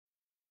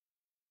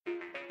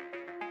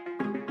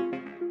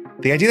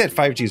The idea that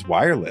 5G is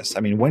wireless,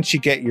 I mean, once you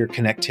get your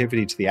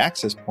connectivity to the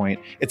access point,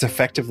 it's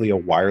effectively a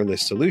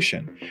wireless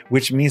solution,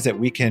 which means that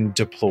we can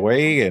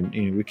deploy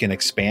and we can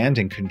expand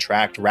and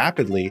contract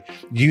rapidly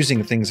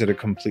using things that are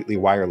completely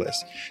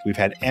wireless. We've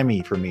had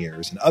Emmy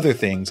premieres and other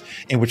things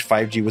in which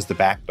 5G was the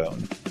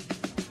backbone.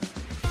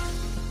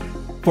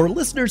 For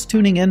listeners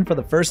tuning in for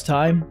the first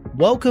time,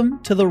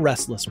 welcome to The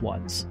Restless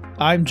Ones.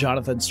 I'm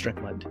Jonathan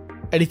Strickland.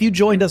 And if you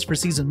joined us for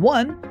Season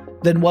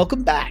 1, then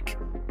welcome back.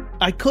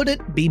 I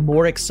couldn't be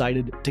more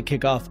excited to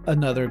kick off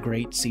another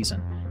great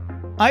season.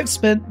 I've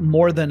spent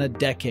more than a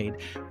decade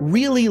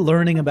really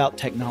learning about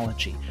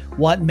technology,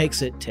 what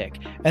makes it tick,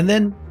 and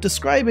then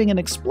describing and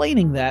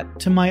explaining that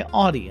to my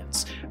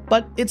audience.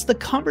 But it's the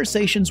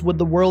conversations with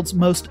the world's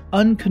most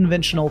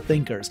unconventional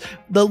thinkers,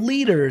 the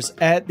leaders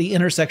at the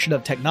intersection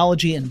of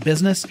technology and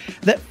business,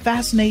 that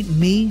fascinate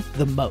me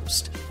the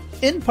most.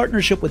 In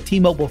partnership with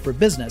T-Mobile for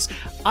Business,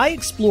 I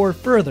explore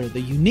further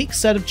the unique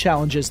set of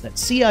challenges that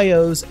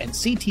CIOs and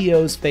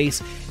CTOs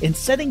face in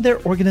setting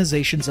their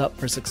organizations up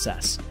for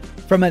success.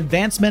 From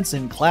advancements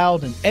in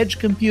cloud and edge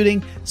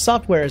computing,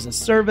 software as a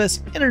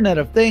service, Internet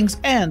of Things,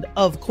 and,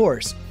 of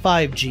course,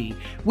 5G,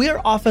 we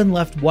are often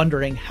left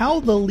wondering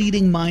how the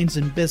leading minds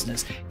in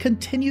business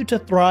continue to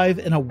thrive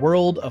in a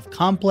world of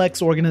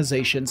complex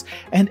organizations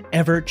and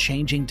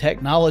ever-changing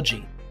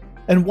technology.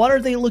 And what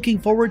are they looking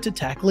forward to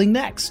tackling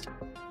next?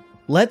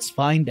 Let's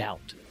find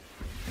out.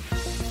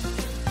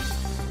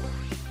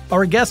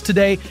 Our guest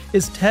today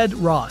is Ted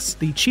Ross,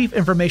 the Chief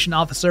Information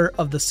Officer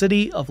of the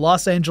City of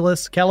Los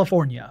Angeles,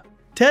 California.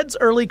 Ted's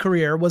early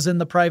career was in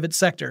the private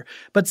sector,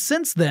 but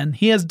since then,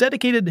 he has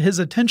dedicated his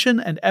attention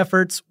and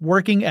efforts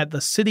working at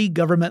the city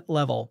government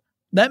level.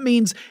 That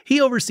means he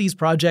oversees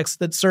projects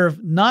that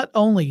serve not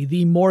only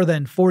the more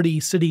than 40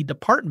 city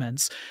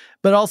departments,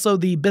 but also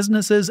the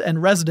businesses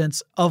and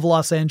residents of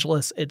Los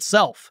Angeles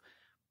itself.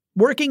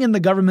 Working in the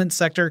government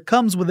sector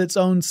comes with its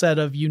own set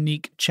of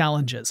unique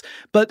challenges,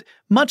 but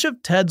much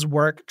of Ted's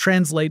work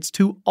translates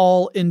to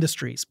all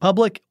industries,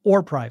 public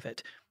or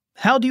private.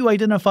 How do you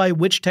identify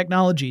which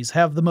technologies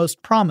have the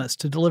most promise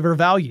to deliver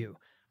value?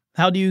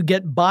 How do you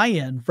get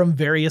buy-in from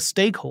various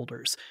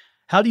stakeholders?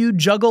 How do you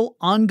juggle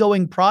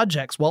ongoing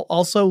projects while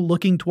also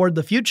looking toward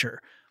the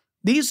future?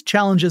 These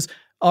challenges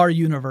are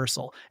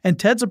universal, and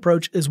Ted's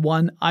approach is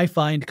one I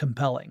find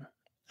compelling.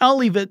 I'll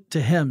leave it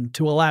to him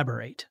to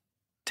elaborate.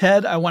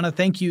 Ted, I want to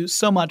thank you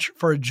so much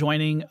for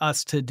joining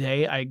us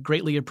today. I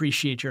greatly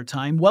appreciate your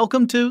time.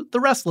 Welcome to The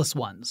Restless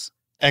Ones.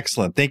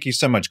 Excellent. Thank you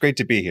so much. Great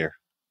to be here.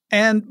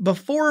 And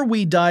before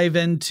we dive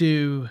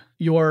into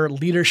your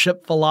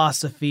leadership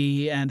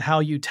philosophy and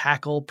how you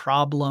tackle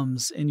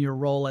problems in your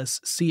role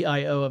as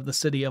CIO of the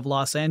City of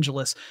Los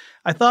Angeles,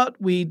 I thought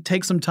we'd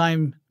take some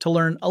time to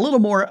learn a little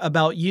more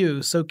about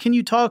you. So can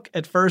you talk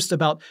at first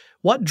about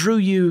what drew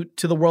you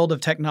to the world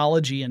of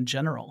technology in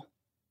general?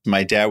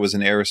 My dad was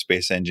an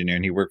aerospace engineer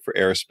and he worked for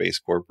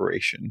Aerospace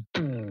Corporation.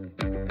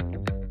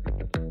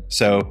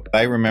 So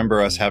I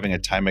remember us having a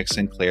Timex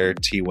Sinclair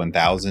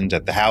T1000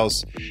 at the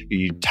house.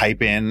 You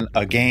type in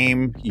a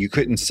game, you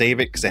couldn't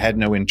save it because it had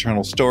no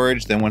internal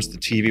storage. Then once the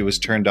TV was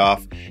turned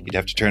off, you'd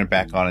have to turn it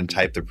back on and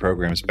type the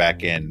programs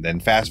back in.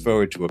 Then fast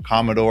forward to a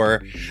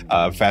Commodore,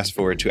 fast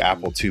forward to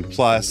Apple II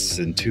Plus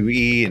and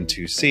 2E and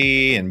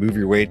 2C, and move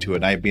your way to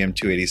an IBM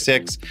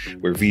 286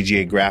 where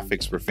VGA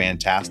graphics were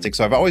fantastic.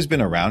 So I've always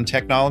been around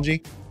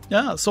technology.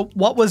 Yeah. So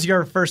what was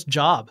your first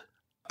job?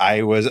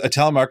 I was a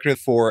telemarketer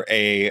for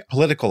a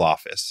political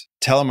office.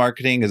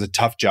 Telemarketing is a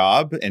tough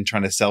job, and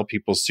trying to sell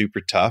people is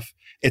super tough.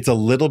 It's a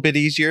little bit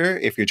easier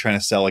if you're trying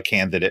to sell a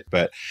candidate,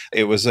 but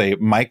it was a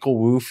Michael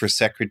Wu for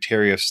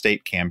Secretary of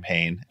State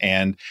campaign.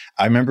 And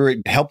I remember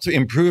it helped to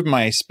improve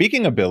my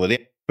speaking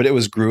ability, but it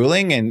was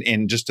grueling. And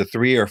in just a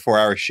 3 or 4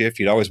 hour shift,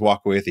 you'd always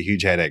walk away with a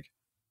huge headache.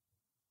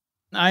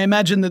 I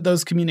imagine that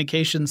those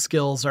communication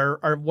skills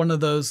are one of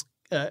those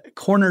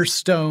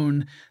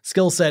cornerstone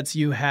skill sets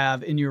you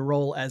have in your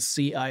role as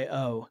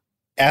CIO.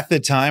 At the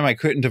time, I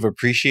couldn't have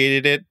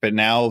appreciated it, but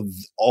now,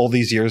 all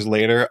these years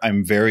later,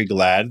 I'm very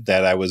glad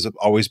that I was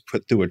always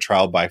put through a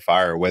trial by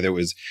fire, whether it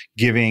was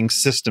giving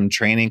system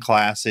training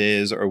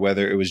classes or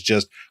whether it was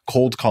just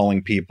cold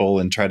calling people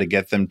and try to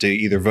get them to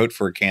either vote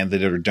for a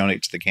candidate or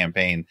donate to the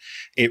campaign.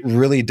 It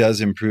really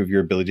does improve your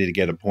ability to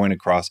get a point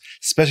across,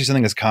 especially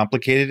something as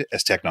complicated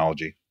as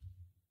technology.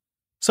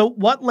 So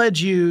what led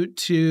you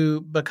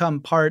to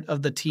become part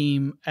of the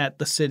team at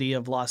the City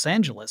of Los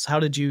Angeles? How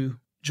did you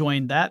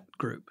join that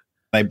group?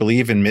 I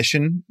believe in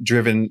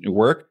mission-driven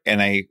work, and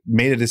I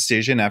made a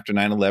decision after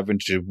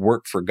 9/11 to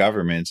work for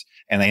government,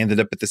 and I ended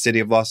up at the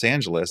City of Los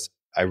Angeles.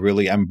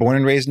 I'm born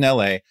and raised in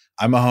LA.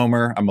 I'm a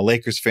homer. I'm a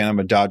Lakers fan. I'm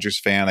a Dodgers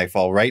fan. I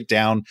fall right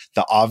down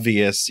the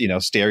obvious,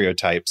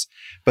 stereotypes.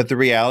 But the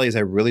reality is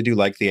I really do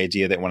like the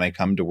idea that when I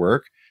come to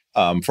work,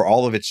 for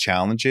all of its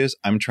challenges,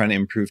 I'm trying to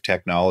improve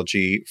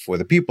technology for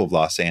the people of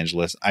Los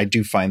Angeles. I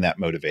do find that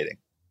motivating.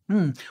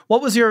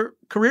 What was your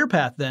career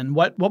path then?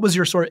 What was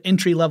your sort of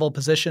entry-level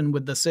position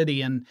with the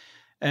city, and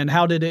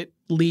how did it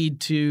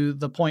lead to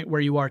the point where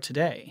you are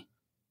today?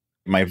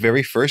 My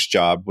very first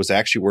job was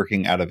actually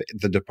working out of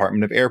the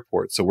Department of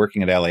Airports, so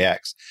working at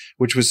LAX,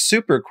 which was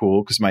super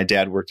cool because my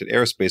dad worked at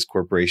Aerospace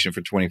Corporation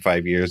for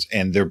 25 years,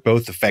 and they're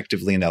both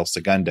effectively in El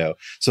Segundo.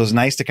 So it was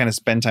nice to kind of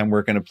spend time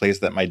working in a place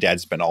that my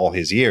dad spent all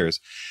his years.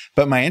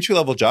 But my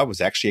entry-level job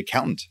was actually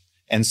accountant.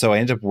 And so I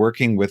ended up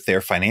working with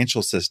their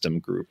financial system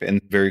group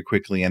and very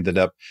quickly ended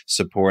up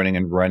supporting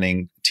and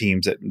running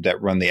teams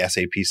that run the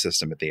SAP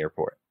system at the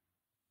airport.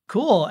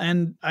 Cool.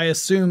 And I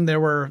assume there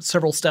were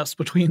several steps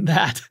between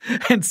that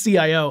and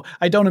CIO.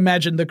 I don't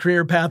imagine the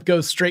career path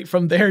goes straight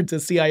from there to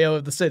CIO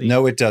of the city.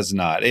 No, it does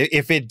not.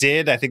 If it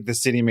did, I think the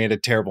city made a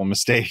terrible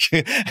mistake.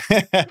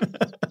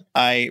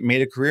 I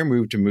made a career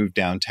move to move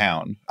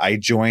downtown. I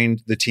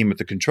joined the team at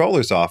the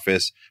controller's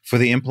office for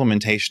the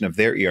implementation of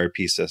their ERP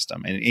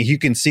system. And you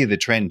can see the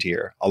trend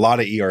here, a lot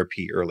of ERP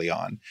early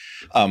on,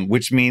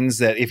 which means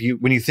that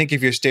when you think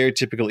of your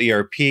stereotypical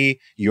ERP,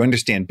 you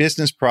understand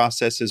business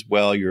processes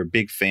well, you're a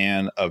big fan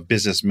of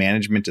business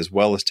management as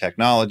well as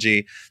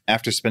technology.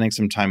 After spending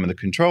some time in the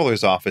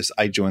controller's office,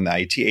 I joined the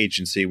IT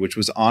agency, which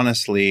was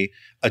honestly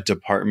a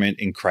department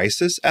in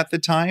crisis at the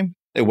time.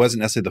 It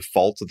wasn't necessarily the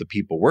fault of the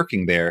people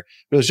working there,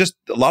 but it was just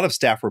a lot of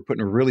staff were put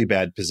in really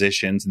bad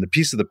positions and the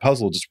pieces of the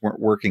puzzle just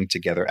weren't working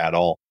together at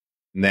all.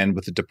 And then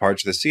with the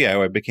departure of the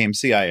CIO, I became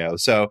CIO.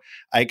 So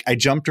I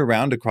jumped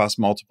around across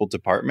multiple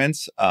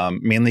departments,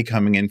 mainly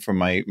coming in from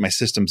my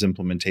systems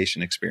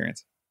implementation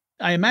experience.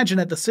 I imagine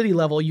at the city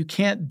level, you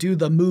can't do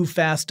the move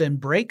fast and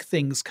break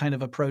things kind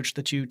of approach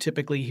that you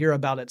typically hear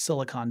about at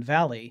Silicon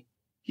Valley.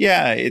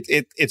 Yeah,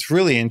 it's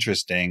really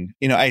interesting.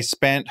 I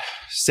spent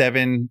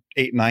 7,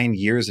 8, 9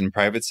 years in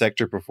private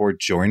sector before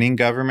joining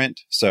government.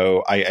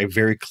 So I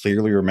very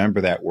clearly remember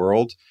that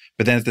world.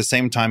 But then at the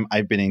same time,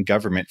 I've been in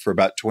government for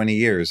about 20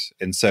 years.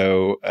 And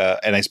so,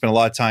 and I spent a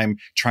lot of time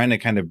trying to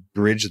kind of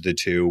bridge the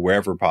two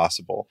wherever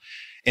possible.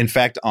 In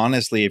fact,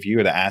 honestly, if you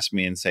were to ask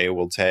me and say,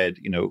 well, Ted,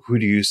 who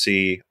do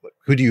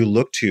you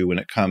look to when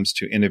it comes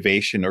to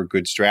innovation or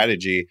good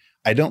strategy?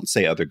 I don't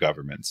say other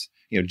governments.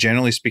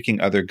 Generally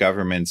speaking, other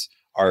governments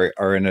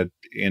are in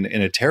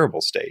a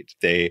terrible state.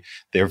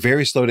 They're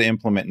very slow to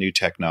implement new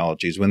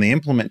technologies. When they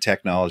implement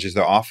technologies,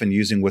 they're often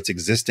using what's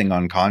existing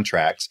on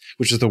contracts,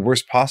 which is the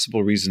worst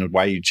possible reason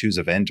why you choose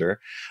a vendor,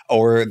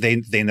 or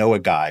they know a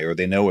guy or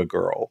they know a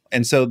girl.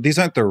 And so these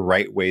aren't the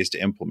right ways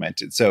to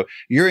implement it. So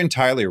you're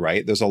entirely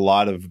right. There's a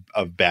lot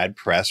of bad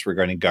press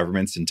regarding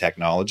governments and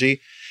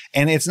technology.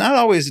 And it's not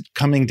always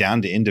coming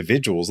down to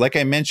individuals. Like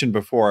I mentioned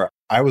before,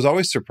 I was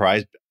always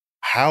surprised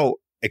how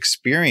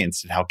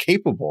experienced and how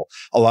capable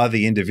a lot of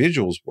the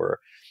individuals were.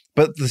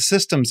 But the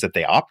systems that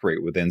they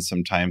operate within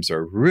sometimes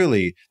are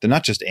really, they're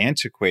not just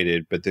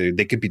antiquated, but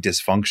they could be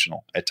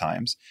dysfunctional at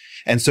times.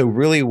 And so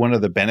really one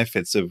of the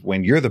benefits of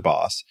when you're the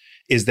boss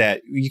is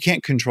that you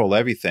can't control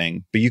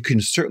everything, but you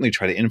can certainly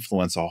try to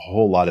influence a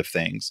whole lot of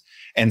things.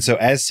 And so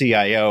as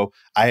CIO,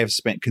 I have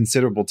spent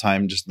considerable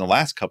time just in the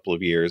last couple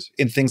of years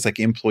in things like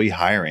employee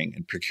hiring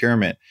and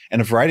procurement and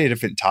a variety of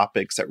different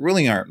topics that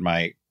really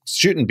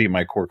shouldn't be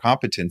my core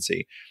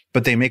competency,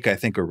 but they make, I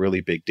think, a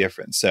really big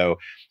difference. So,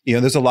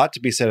 there's a lot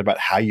to be said about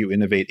how you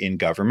innovate in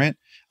government.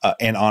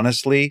 And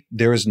honestly,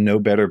 there is no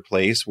better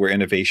place where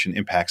innovation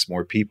impacts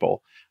more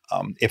people.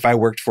 If I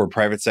worked for a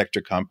private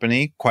sector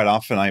company, quite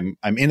often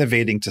I'm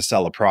innovating to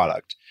sell a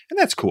product, and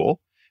that's cool.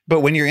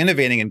 But when you're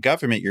innovating in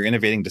government, you're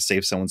innovating to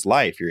save someone's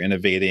life. You're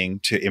innovating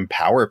to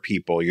empower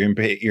people.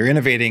 You're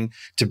innovating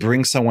to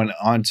bring someone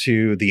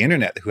onto the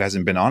internet who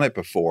hasn't been on it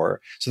before.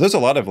 So there's a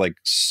lot of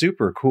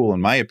super cool,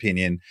 in my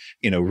opinion,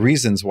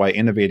 reasons why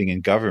innovating in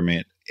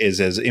government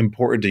is as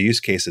important a use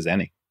case as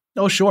any.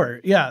 Oh, sure.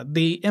 Yeah.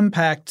 The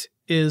impact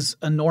is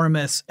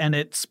enormous and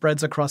it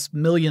spreads across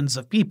millions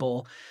of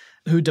people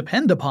who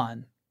depend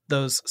upon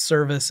those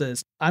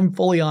services. I'm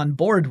fully on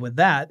board with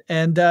that.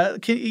 And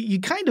you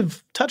kind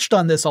of touched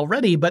on this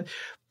already, but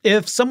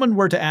if someone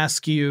were to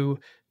ask you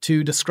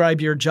to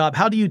describe your job,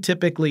 how do you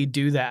typically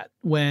do that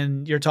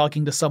when you're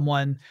talking to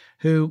someone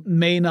who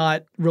may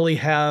not really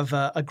have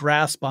a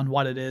grasp on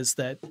what it is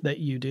that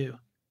you do?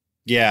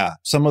 Yeah.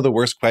 Some of the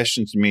worst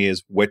questions to me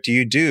is, what do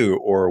you do?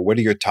 Or what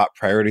are your top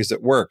priorities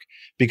at work?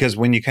 Because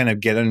when you kind of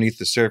get underneath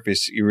the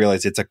surface, you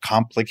realize it's a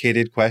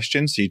complicated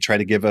question. So you try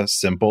to give a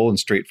simple and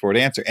straightforward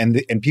answer,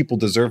 and people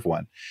deserve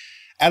one.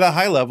 At a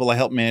high level, I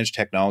help manage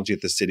technology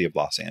at the city of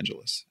Los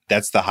Angeles.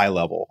 That's the high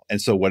level.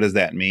 And so what does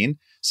that mean?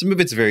 Some of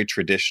it's very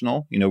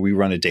traditional. We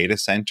run a data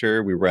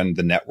center. We run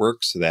the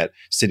network so that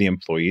city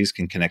employees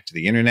can connect to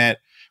the internet.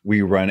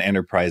 We run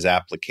enterprise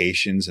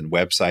applications and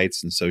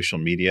websites and social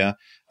media.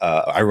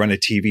 I run a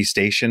TV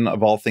station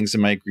of all things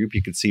in my group.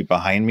 You can see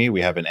behind me, we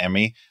have an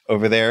Emmy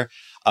over there.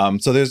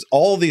 So there's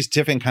all these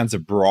different kinds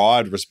of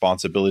broad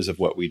responsibilities of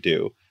what we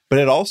do. But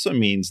it also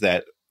means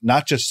that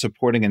not just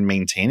supporting and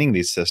maintaining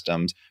these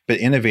systems, but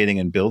innovating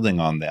and building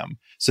on them.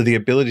 So the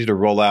ability to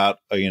roll out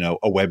a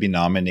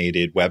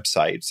Webby-nominated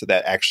website so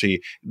that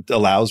actually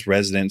allows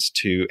residents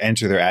to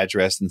enter their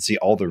address and see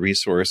all the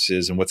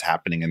resources and what's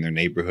happening in their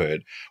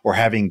neighborhood, or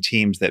having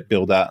teams that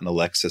build out an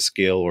Alexa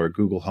skill or a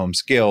Google Home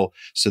skill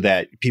so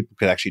that people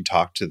could actually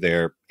talk to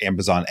their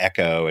Amazon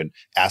Echo and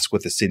ask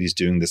what the city's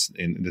doing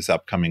in this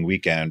upcoming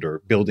weekend,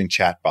 or building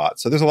chatbots.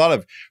 So there's a lot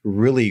of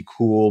really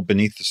cool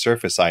beneath the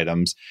surface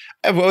items,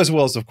 as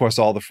well as, of course,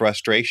 all the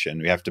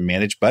frustration. We have to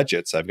manage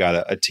budgets. I've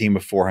got a team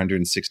of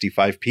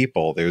 465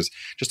 people. There's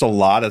just a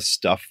lot of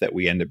stuff that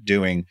we end up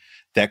doing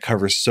that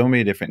covers so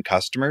many different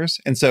customers.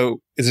 And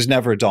so there's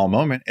never a dull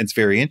moment. It's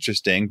very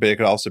interesting, but it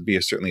could also be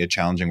certainly a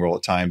challenging role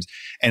at times.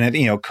 And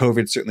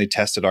COVID certainly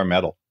tested our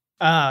mettle.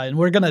 And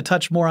we're going to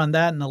touch more on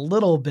that in a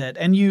little bit.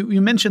 And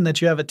you mentioned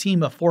that you have a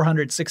team of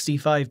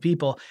 465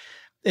 people.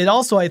 It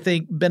also, I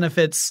think,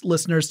 benefits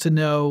listeners to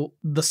know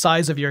the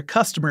size of your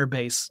customer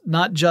base,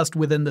 not just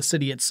within the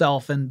city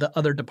itself and the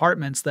other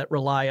departments that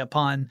rely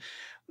upon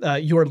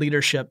your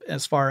leadership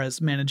as far as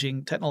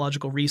managing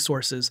technological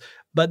resources.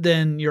 But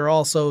then you're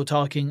also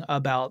talking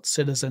about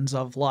citizens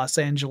of Los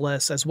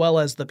Angeles as well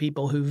as the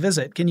people who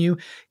visit. Can you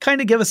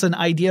kind of give us an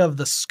idea of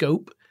the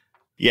scope?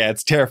 Yeah,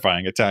 it's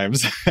terrifying at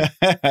times.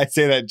 I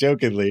say that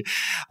jokingly.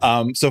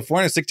 So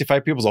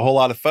 465 people is a whole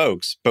lot of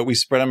folks, but we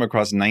spread them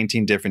across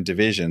 19 different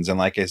divisions. And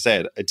like I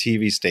said, a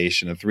TV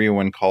station, a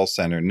 301 call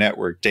center,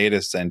 network,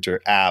 data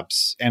center,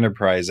 apps,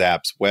 enterprise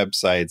apps,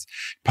 websites,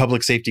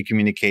 public safety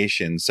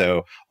communications.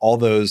 So all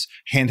those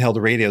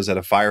handheld radios that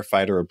a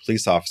firefighter or a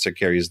police officer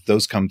carries,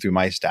 those come through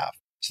my staff.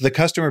 So the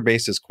customer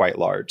base is quite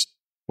large.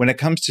 When it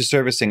comes to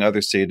servicing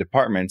other city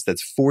departments,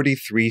 that's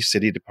 43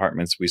 city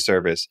departments we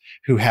service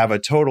who have a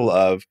total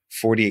of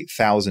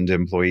 48,000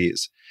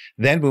 employees.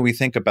 Then when we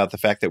think about the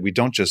fact that we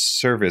don't just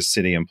service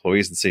city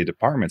employees and city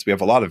departments, we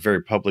have a lot of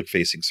very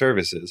public-facing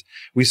services.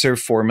 We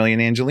serve 4 million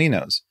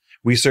Angelinos.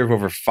 We serve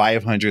over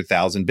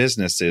 500,000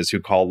 businesses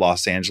who call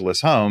Los Angeles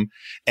home.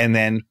 And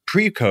then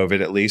pre-COVID,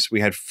 at least,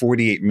 we had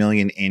 48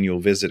 million annual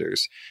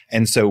visitors.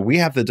 And so we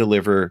have to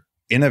deliver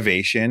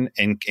innovation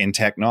and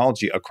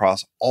technology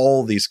across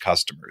all these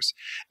customers.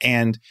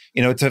 And,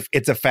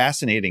 it's a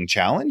fascinating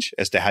challenge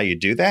as to how you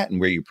do that and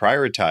where you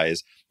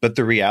prioritize. But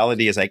the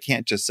reality is I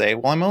can't just say,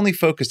 well, I'm only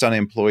focused on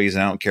employees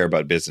and I don't care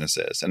about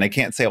businesses. And I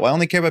can't say, well, I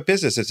only care about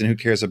businesses and who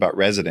cares about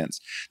residents.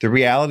 The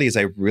reality is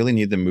I really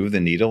need to move the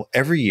needle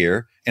every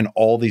year in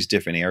all these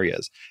different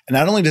areas. And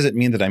not only does it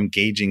mean that I'm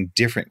engaging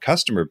different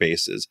customer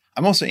bases,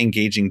 I'm also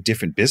engaging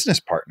different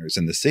business partners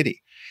in the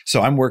city.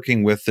 So I'm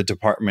working with the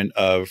Department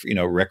of,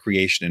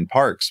 Recreation and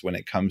Parks when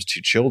it comes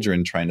to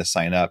children trying to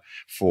sign up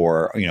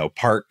for,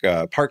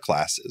 park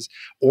classes,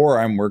 or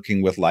I'm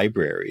working with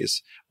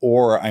libraries,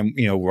 or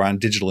we're on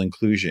digital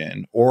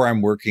inclusion, or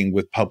I'm working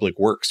with Public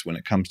Works when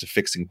it comes to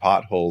fixing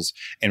potholes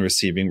and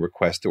receiving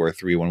requests through our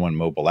 311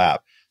 mobile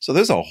app. So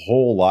there's a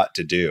whole lot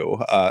to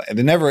do,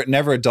 and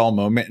never a dull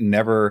moment, and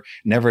never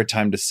a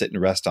time to sit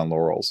and rest on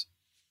laurels.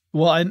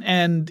 Well,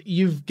 and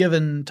you've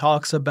given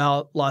talks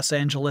about Los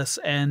Angeles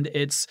and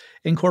its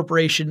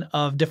incorporation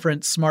of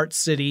different smart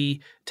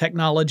city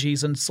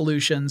technologies and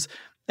solutions.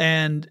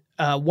 And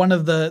one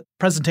of the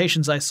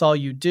presentations I saw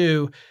you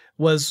do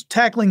was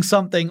tackling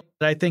something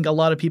that I think a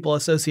lot of people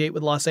associate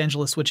with Los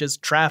Angeles, which is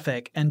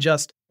traffic. And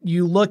just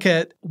you look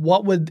at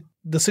what would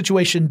the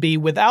situation be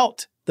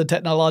without the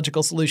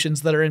technological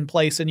solutions that are in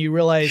place, and you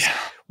realize,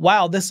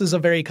 wow, this is a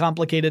very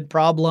complicated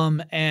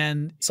problem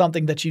and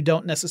something that you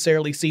don't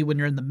necessarily see when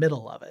you're in the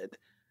middle of it.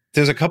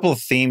 There's a couple of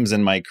themes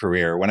in my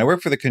career. When I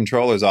work for the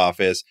controller's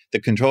office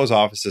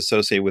is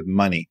associated with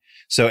money.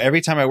 So every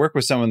time I work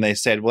with someone, they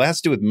said, well, it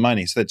has to do with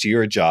money, so that's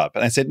your job.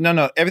 And I said,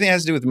 no, everything that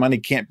has to do with money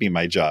can't be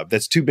my job.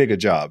 That's too big a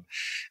job.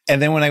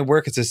 And then when I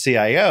work as a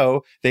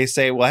CIO, they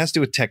say, well, it has to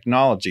do with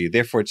technology,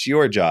 therefore it's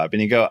your job.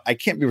 And you go, I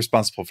can't be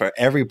responsible for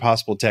every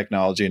possible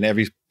technology in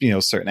every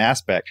certain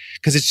aspect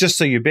because it's just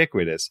so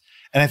ubiquitous.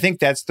 And I think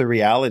that's the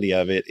reality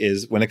of it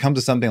is when it comes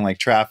to something like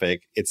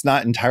traffic, it's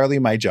not entirely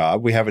my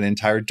job. We have an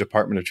entire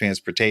Department of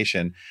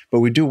Transportation,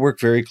 but we do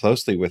work very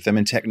closely with them,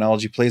 and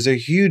technology plays a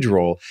huge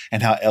role in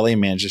how LA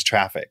manages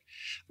traffic.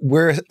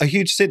 We're a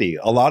huge city.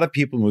 A lot of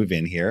people move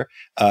in here.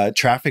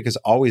 Traffic is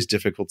always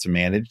difficult to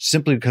manage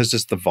simply because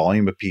just the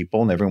volume of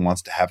people and everyone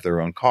wants to have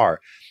their own car.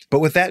 But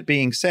with that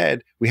being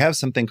said, we have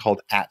something called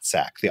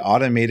ATSAC, the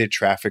Automated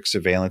Traffic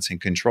Surveillance and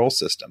Control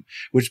System,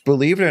 which,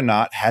 believe it or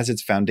not, has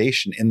its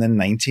foundation in the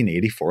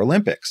 1984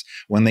 Olympics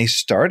when they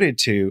started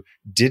to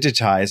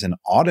digitize and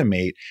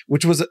automate,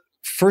 which was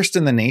first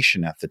in the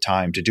nation at the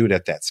time to do it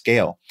at that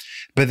scale.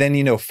 But then,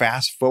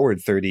 fast forward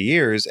 30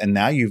 years, and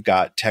now you've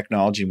got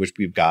technology in which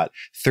we've got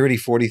 30,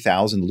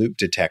 40,000 loop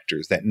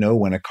detectors that know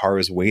when a car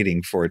is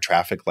waiting for a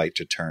traffic light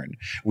to turn.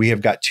 We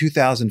have got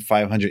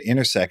 2,500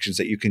 intersections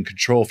that you can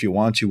control if you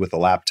want to with a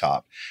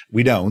laptop.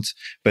 We don't,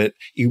 but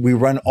we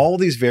run all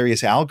these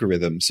various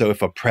algorithms. So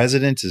if a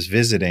president is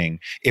visiting,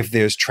 if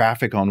there's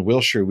traffic on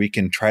Wilshire, we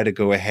can try to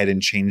go ahead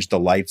and change the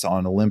lights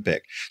on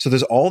Olympic. So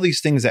there's all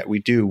these things that we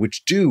do,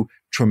 which do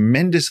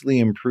tremendously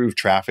improved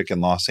traffic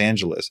in Los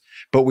Angeles.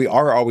 But we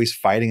are always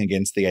fighting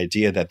against the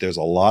idea that there's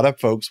a lot of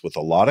folks with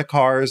a lot of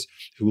cars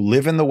who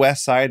live in the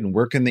West Side and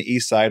work in the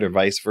East Side or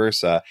vice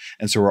versa.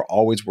 And so we're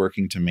always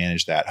working to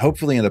manage that.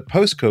 Hopefully in the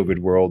post-COVID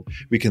world,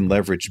 we can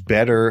leverage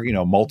better,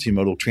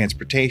 multimodal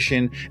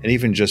transportation and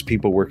even just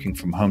people working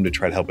from home to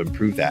try to help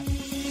improve that.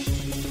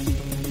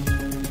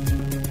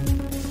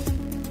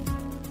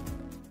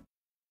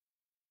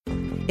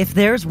 If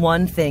there's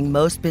one thing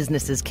most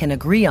businesses can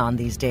agree on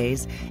these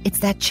days, it's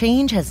that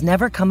change has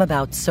never come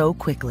about so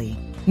quickly.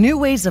 New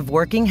ways of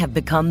working have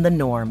become the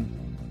norm.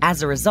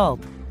 As a result,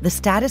 the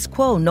status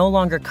quo no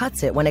longer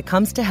cuts it when it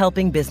comes to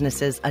helping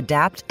businesses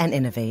adapt and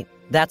innovate.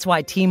 That's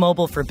why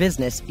T-Mobile for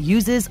Business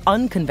uses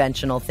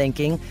unconventional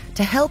thinking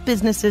to help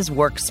businesses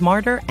work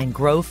smarter and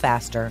grow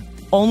faster.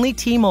 Only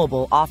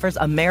T-Mobile offers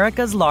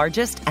America's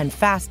largest and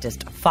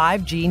fastest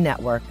 5G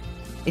network.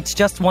 It's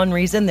just one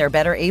reason they're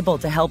better able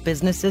to help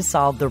businesses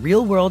solve the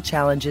real-world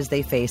challenges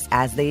they face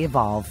as they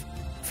evolve.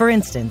 For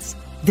instance,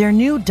 their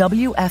new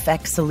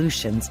WFX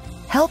solutions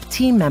help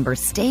team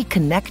members stay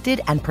connected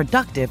and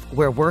productive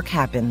where work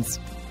happens.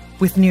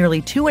 With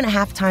nearly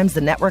 2.5 times the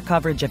network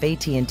coverage of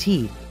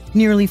AT&T,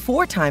 nearly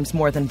 4 times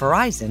more than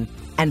Verizon,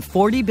 and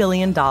 $40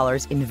 billion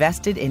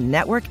invested in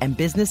network and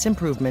business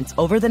improvements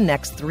over the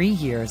next 3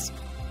 years,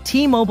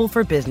 T-Mobile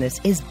for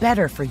Business is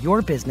better for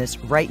your business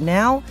right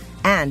now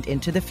and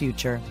into the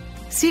future.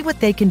 See what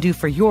they can do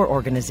for your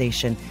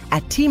organization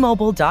at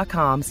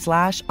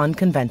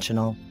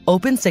T-Mobile.com/unconventional.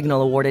 Open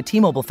Signal awarded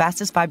T-Mobile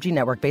fastest 5G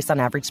network based on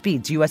average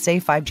speeds. USA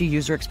 5G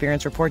user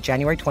experience report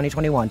January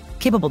 2021.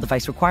 Capable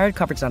device required.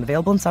 Coverage not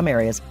available in some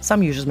areas.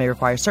 Some users may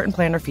require certain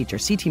plan or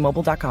features. See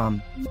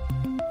T-Mobile.com.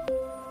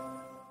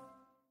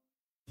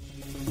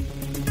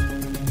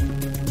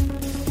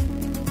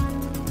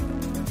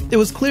 It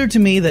was clear to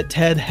me that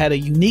Ted had a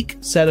unique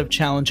set of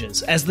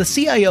challenges as the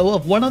CIO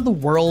of one of the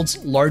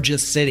world's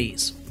largest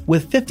cities.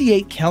 With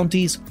 58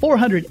 counties,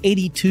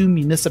 482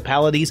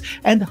 municipalities,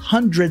 and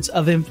hundreds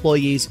of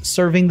employees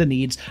serving the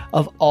needs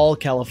of all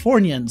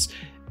Californians.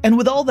 And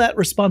with all that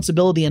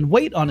responsibility and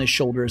weight on his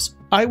shoulders,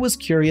 I was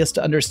curious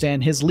to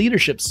understand his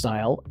leadership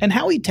style and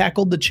how he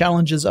tackled the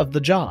challenges of the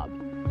job.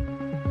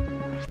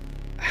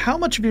 How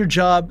much of your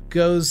job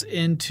goes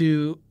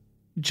into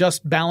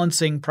just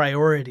balancing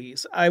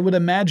priorities? I would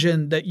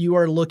imagine that you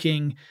are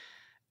looking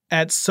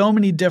at so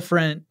many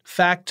different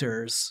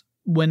factors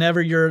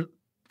whenever you're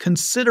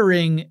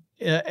considering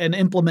an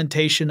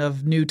implementation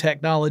of new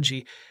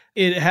technology.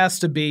 It has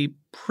to be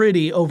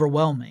pretty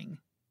overwhelming.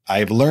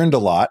 I've learned a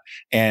lot,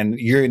 and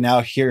you're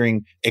now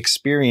hearing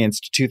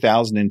experienced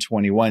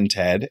 2021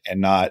 Ted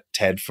and not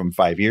Ted from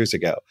 5 years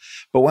ago.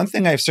 But one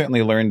thing I've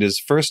certainly learned is,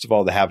 first of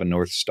all, to have a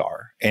North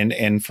Star.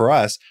 And for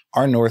us,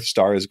 our North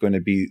Star is going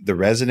to be the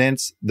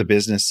residents, the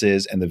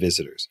businesses, and the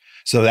visitors.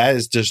 So that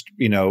is just,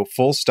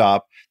 full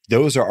stop.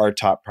 Those are our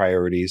top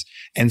priorities.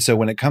 And so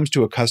when it comes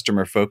to a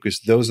customer focus,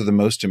 those are the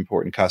most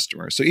important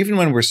customers. So even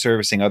when we're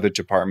servicing other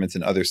departments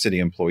and other city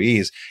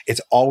employees,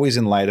 it's always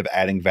in light of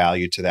adding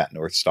value to that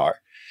North Star.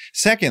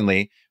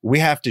 Secondly, we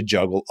have to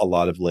juggle a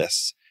lot of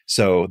lists.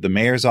 So the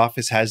mayor's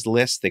office has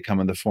lists. They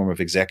come in the form of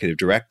executive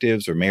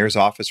directives or mayor's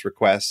office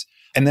requests.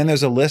 And then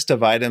there's a list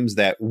of items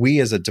that we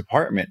as a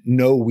department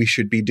know we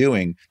should be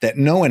doing that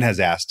no one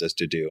has asked us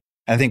to do.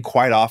 And I think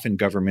quite often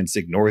governments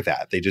ignore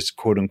that. They just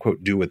quote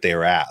unquote do what they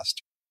are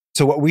asked.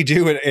 So what we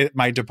do at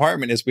my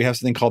department is we have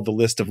something called the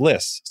list of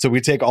lists. So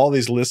we take all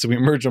these lists and we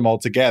merge them all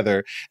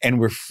together, and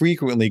we're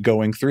frequently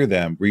going through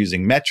them. We're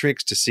using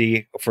metrics to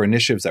see for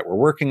initiatives that we're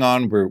working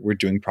on. We're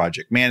doing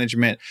project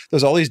management.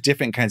 There's all these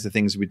different kinds of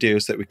things we do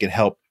so that we can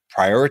help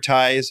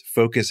prioritize,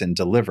 focus, and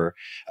deliver.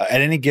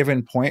 At any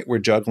given point, we're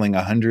juggling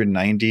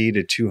 190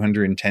 to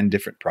 210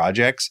 different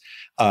projects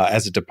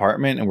as a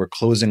department, and we're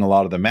closing a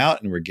lot of them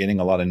out, and we're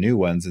getting a lot of new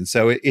ones. And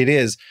so it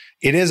is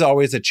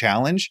always a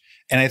challenge.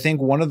 And I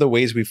think one of the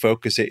ways we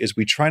focus it is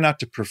we try not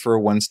to prefer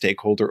one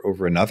stakeholder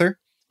over another,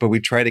 but we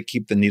try to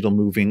keep the needle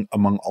moving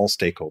among all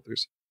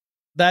stakeholders.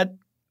 That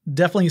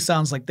definitely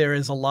sounds like there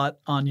is a lot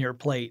on your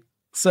plate.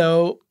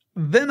 So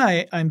then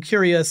I'm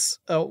curious,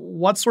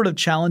 what sort of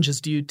challenges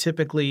do you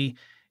typically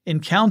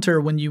encounter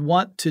when you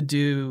want to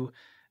do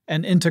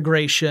an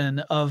integration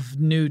of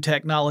new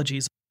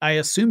technologies? I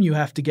assume you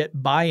have to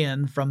get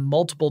buy-in from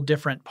multiple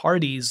different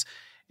parties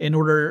in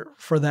order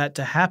for that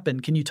to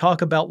happen. Can you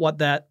talk about what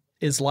that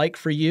is like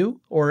for you?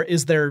 Or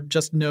is there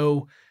just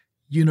no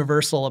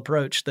universal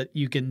approach that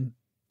you can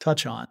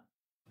touch on?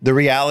 The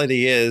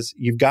reality is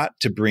you've got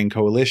to bring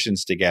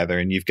coalitions together,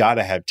 and you've got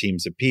to have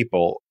teams of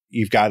people.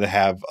 You've got to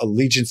have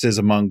allegiances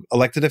among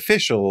elected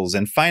officials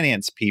and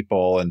finance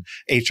people and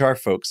HR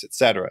folks, et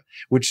cetera,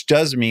 which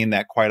does mean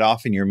that quite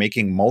often you're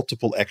making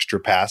multiple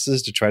extra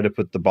passes to try to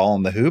put the ball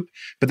in the hoop.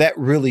 But that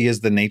really is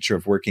the nature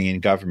of working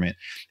in government.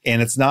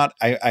 And it's not,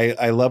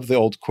 I love the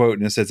old quote,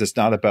 and it says it's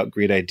not about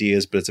great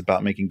ideas, but it's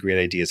about making great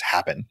ideas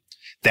happen.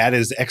 That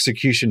is,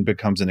 execution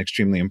becomes an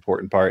extremely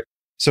important part.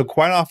 So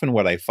quite often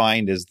what I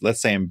find is, let's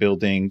say I'm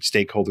building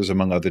stakeholders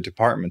among other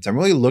departments. I'm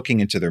really looking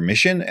into their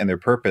mission and their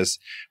purpose.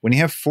 When you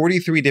have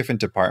 43 different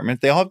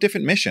departments, they all have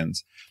different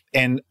missions.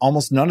 And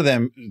almost none of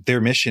them,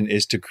 their mission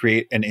is to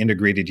create an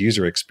integrated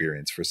user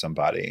experience for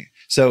somebody.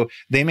 So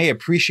they may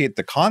appreciate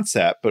the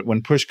concept, but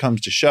when push comes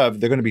to shove,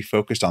 they're going to be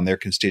focused on their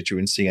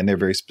constituency and their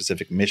very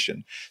specific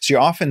mission. So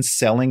you're often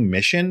selling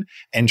mission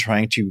and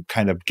trying to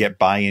kind of get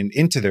buy-in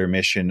into their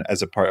mission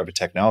as a part of a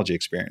technology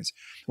experience.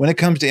 When it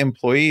comes to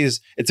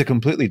employees, it's a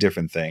completely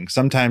different thing.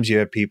 Sometimes you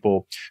have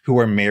people who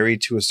are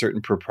married to a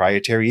certain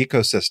proprietary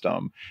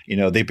ecosystem.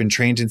 They've been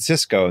trained in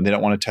Cisco and they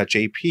don't want to touch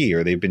AP,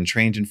 or they've been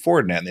trained in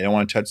Fortinet and they don't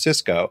want to touch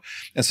Cisco.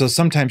 And so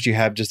sometimes you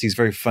have just these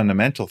very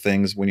fundamental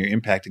things when you're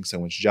impacting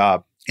someone's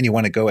job and you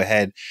want to go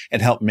ahead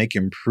and help make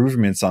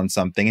improvements on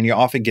something, and you're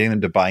often getting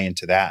them to buy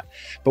into that.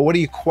 But what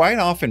you quite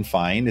often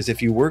find is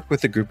if you work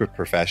with a group of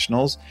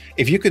professionals,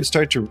 if you could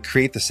start to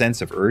create the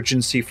sense of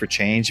urgency for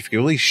change, if you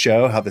really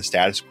show how the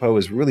status quo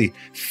is really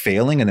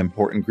failing an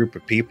important group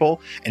of people,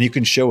 and you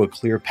can show a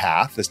clear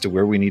path as to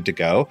where we need to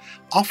go,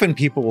 often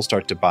people will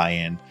start to buy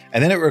in.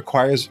 And then it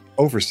requires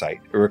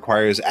oversight. It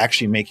requires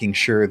actually making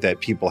sure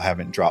that people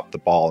haven't dropped the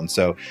ball. And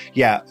so,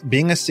 yeah,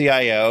 being a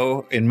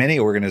CIO in many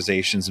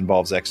organizations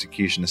involves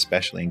execution,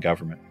 especially in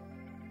government.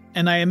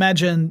 And I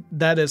imagine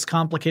that is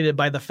complicated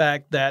by the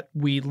fact that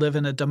we live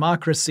in a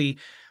democracy.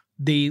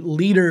 The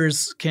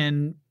leaders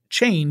can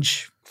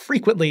change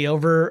frequently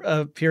over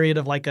a period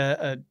of like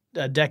a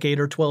decade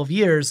or 12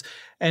 years.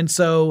 And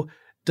so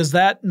does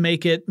that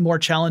make it more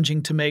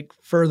challenging to make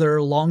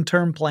further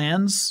long-term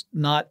plans,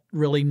 not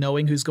really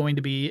knowing who's going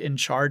to be in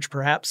charge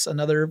perhaps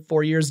another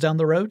 4 years down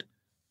the road?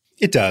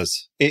 It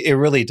does. It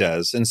really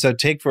does. And so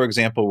take, for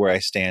example, where I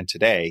stand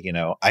today.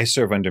 I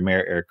serve under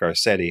Mayor Eric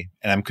Garcetti,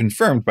 and I'm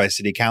confirmed by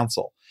City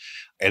Council.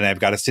 And I've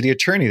got a city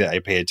attorney that I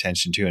pay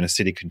attention to and a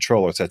city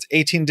controller. So that's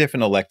 18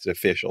 different elected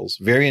officials,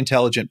 very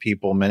intelligent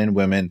people, men and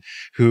women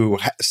who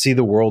see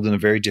the world in a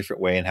very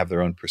different way and have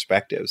their own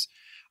perspectives.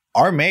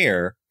 Our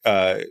mayor,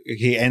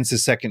 he ends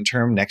his second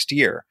term next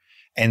year.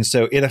 And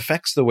so it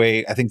affects the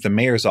way I think the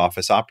mayor's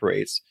office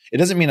operates. It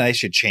doesn't mean I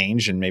should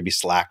change and maybe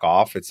slack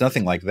off. It's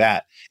nothing like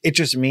that. It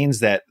just means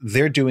that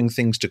they're doing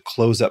things to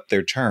close up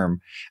their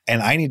term.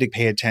 And I need to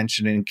pay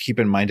attention and keep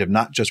in mind of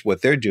not just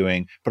what they're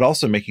doing, but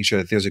also making sure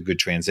that there's a good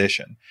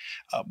transition.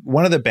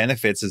 One of the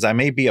benefits is I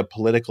may be a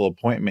political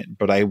appointment,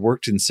 but I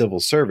worked in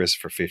civil service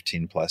for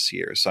 15 plus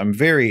years. So I'm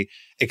very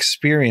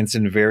experienced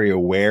and very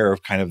aware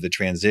of kind of the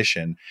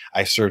transition.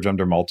 I served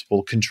under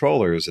multiple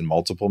controllers and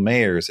multiple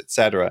mayors, et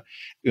cetera.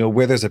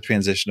 Where there's a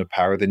transition of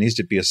power, there needs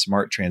to be a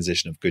smart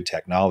transition of good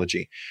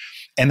technology.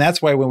 And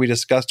that's why when we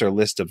discussed our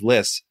list of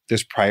lists,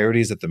 there's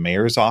priorities that the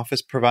mayor's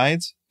office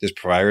provides, there's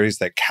priorities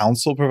that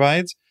council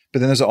provides, but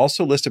then there's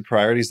also a list of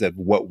priorities that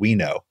what we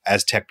know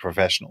as tech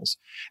professionals.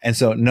 And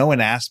so no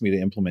one asked me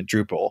to implement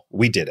Drupal.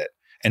 We did it.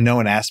 And no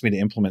one asked me to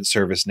implement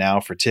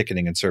ServiceNow for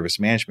ticketing and service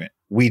management.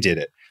 We did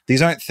it.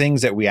 These aren't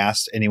things that we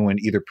asked anyone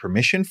either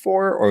permission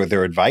for or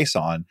their advice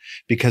on,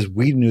 because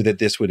we knew that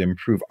this would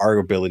improve our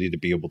ability to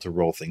be able to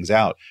roll things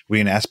out. We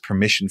didn't ask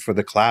permission for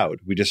the cloud.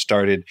 We just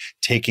started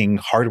taking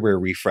hardware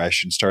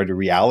refresh and started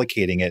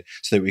reallocating it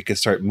so that we could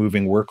start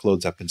moving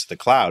workloads up into the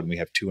cloud. And we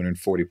have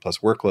 240 plus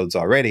workloads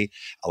already,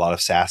 a lot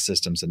of SaaS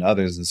systems and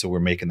others. And so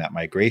we're making that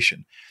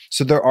migration.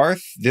 So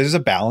there's a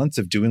balance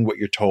of doing what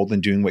you're told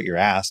and doing what you're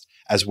asked,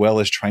 as well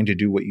as trying to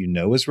do what you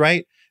know is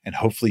right. And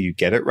hopefully you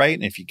get it right.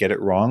 And if you get it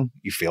wrong,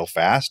 you fail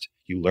fast,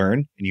 you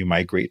learn, and you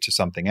migrate to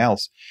something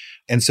else.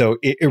 And so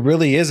it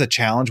really is a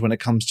challenge when it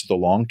comes to the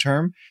long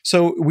term.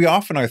 So we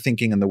often are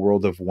thinking in the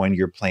world of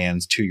 1-year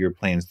plans, 2-year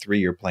plans,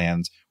 3-year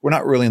plans. We're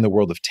not really in the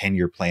world of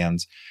 10-year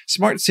plans.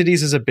 Smart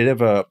cities is a bit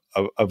of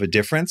a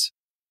difference.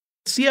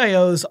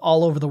 CIOs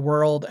all over the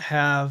world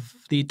have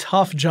the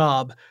tough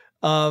job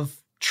of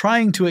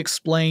trying to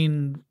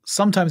explain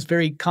sometimes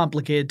very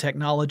complicated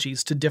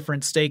technologies to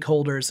different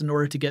stakeholders in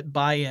order to get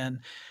buy-in.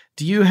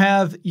 Do you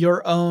have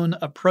your own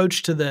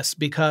approach to this?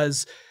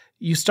 Because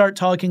you start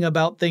talking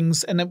about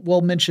things, and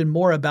we'll mention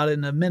more about it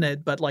in a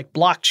minute, but like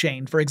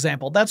blockchain, for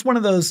example, that's one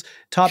of those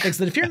topics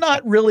that if you're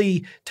not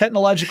really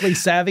technologically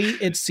savvy,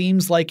 it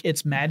seems like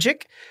it's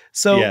magic.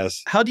 So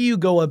yes. How do you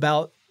go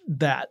about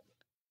that?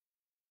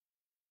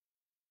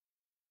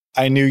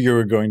 I knew you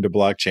were going to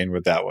blockchain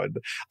with that one.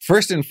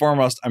 First and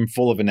foremost, I'm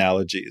full of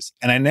analogies,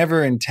 and I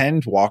never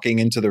intend walking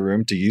into the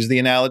room to use the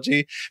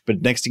analogy,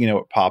 but next thing you know,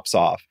 it pops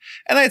off.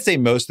 And I'd say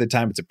most of the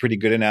time it's a pretty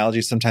good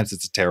analogy. Sometimes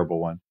it's a terrible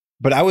one.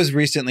 But I was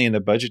recently in a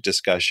budget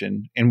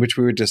discussion in which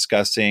we were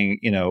discussing,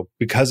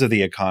 because of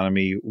the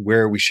economy,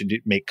 where we should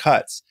make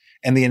cuts.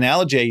 And the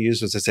analogy I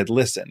used was I said,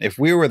 listen, if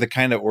we were the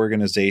kind of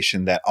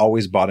organization that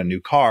always bought a new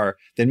car,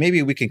 then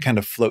maybe we can kind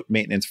of float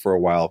maintenance for a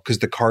while because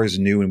the car is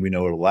new and we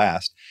know it'll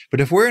last.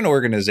 But if we're an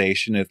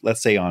organization,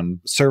 let's say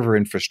on server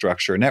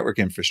infrastructure, network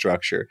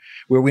infrastructure,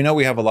 where we know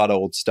we have a lot of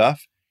old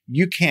stuff,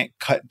 you can't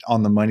cut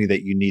on the money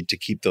that you need to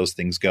keep those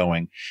things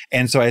going.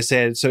 And so I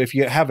said, so if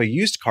you have a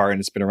used car and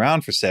it's been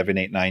around for 7,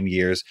 8, 9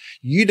 years,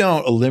 you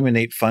don't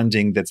eliminate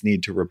funding that's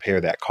needed to repair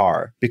that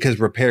car because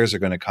repairs are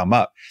going to come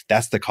up.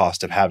 That's the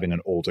cost of having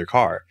an older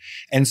car.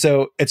 And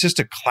so it's just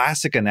a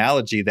classic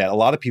analogy that a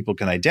lot of people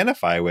can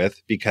identify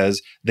with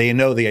because they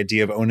know the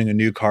idea of owning a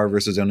new car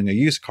versus owning a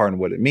used car and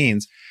what it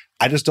means.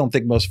 I just don't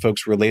think most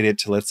folks relate it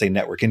to, let's say,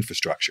 network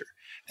infrastructure.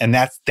 And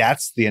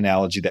that's the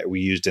analogy that we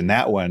used in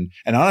that one.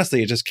 And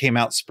honestly, it just came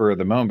out spur of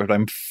the moment, but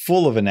I'm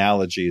full of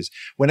analogies.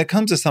 When it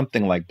comes to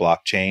something like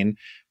blockchain,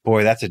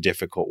 boy, that's a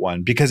difficult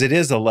one because it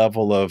is a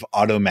level of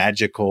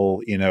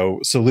automagical,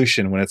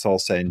 solution when it's all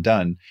said and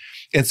done.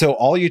 And so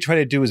all you try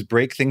to do is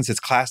break things as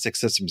classic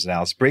systems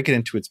analysis, break it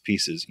into its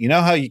pieces. You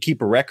know how you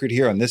keep a record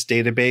here on this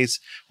database?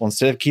 Well,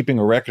 instead of keeping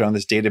a record on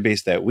this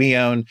database that we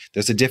own,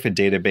 there's a different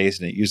database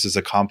and it uses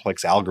a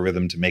complex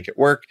algorithm to make it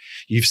work.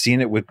 You've seen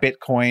it with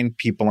Bitcoin.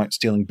 People aren't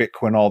stealing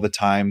Bitcoin all the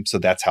time. So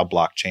that's how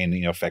blockchain,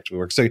 effectively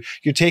works. So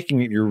you're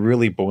taking it, you're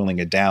really boiling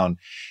it down.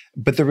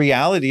 But the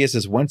reality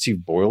is once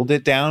you've boiled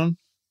it down,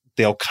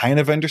 they'll kind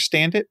of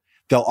understand it.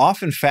 They'll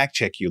often fact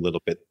check you a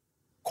little bit.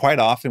 Quite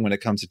often when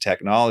it comes to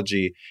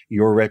technology,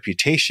 your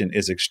reputation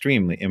is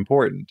extremely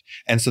important.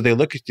 And so they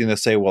look at you and they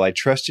say, well, I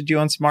trusted you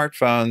on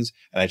smartphones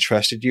and I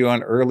trusted you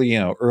on early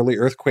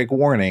earthquake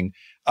warning.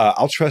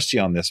 I'll trust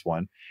you on this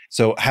one.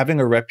 So having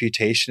a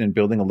reputation and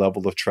building a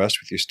level of trust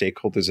with your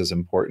stakeholders is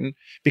important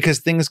because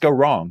things go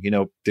wrong.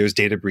 There's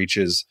data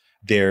breaches.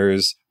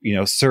 There's,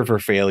 server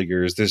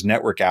failures, there's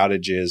network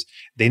outages.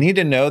 They need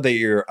to know that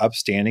you're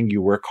upstanding,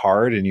 you work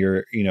hard and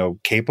you're,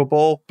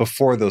 capable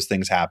before those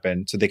things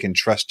happen so they can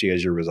trust you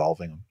as you're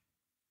resolving them.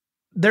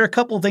 There are a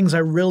couple of things I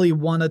really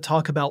want to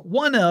talk about.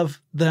 One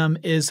of them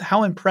is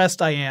how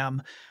impressed I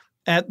am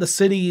at the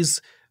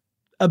city's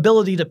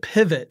ability to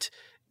pivot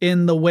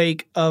in the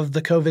wake of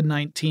the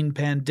COVID-19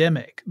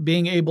 pandemic,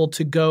 being able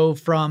to go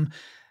from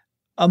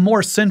a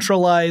more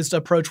centralized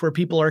approach where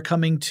people are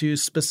coming to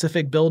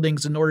specific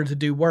buildings in order to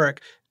do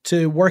work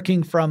to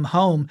working from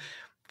home.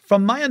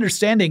 From my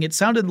understanding, it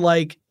sounded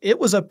like it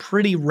was a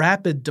pretty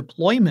rapid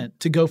deployment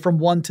to go from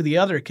one to the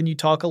other. Can you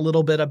talk a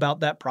little bit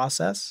about that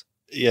process?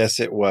 Yes,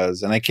 it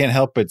was. And I can't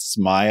help but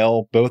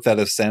smile, both out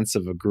of sense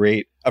of a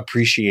great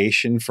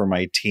appreciation for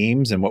my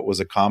teams and what was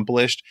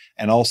accomplished,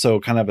 and also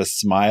kind of a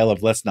smile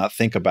of let's not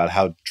think about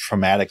how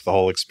traumatic the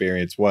whole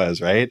experience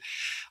was, right?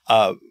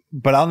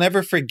 But I'll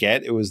never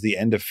forget, it was the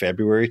end of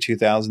February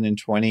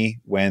 2020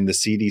 when the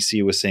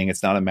CDC was saying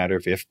it's not a matter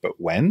of if, but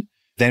when.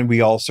 Then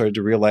we all started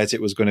to realize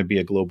it was going to be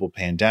a global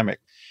pandemic.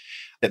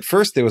 At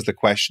first, there was the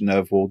question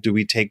of, well, do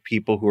we take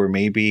people who are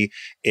maybe,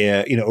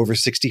 over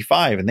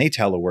 65 and they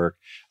telework?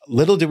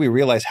 Little did we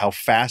realize how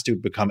fast it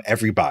would become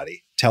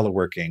everybody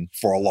teleworking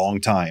for a long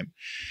time.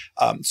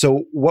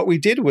 So what we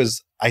did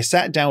was I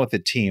sat down with the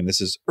team.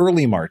 This is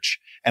early March.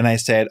 And I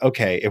said,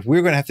 okay, if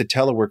we're going to have to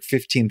telework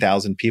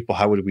 15,000 people,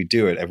 how would we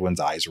do it?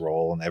 Everyone's eyes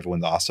roll and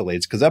everyone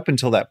oscillates. Because up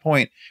until that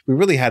point, we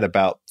really had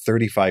about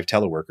 35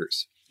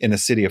 teleworkers in a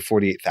city of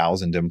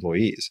 48,000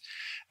 employees.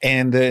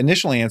 And the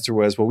initial answer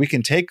was, well, we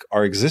can take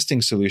our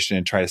existing solution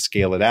and try to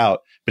scale it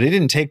out. But it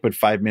didn't take but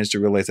 5 minutes to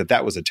realize that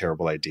that was a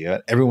terrible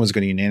idea. Everyone's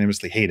going to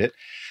unanimously hate it.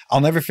 I'll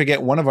never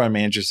forget one of our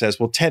managers says,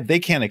 well, Ted, they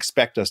can't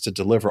expect us to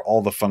deliver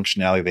all the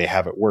functionality they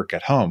have at work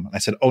at home. And I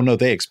said, oh, no,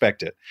 they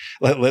expect it.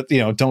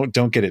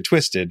 Don't get it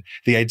twisted.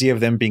 The idea of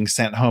them being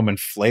sent home and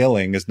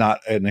flailing is not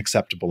an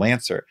acceptable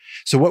answer.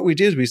 So what we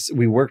did is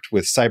we worked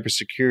with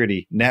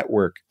cybersecurity,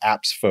 network,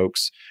 apps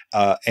folks,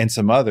 and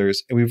some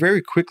others. And we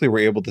very quickly were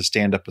able to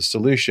stand up a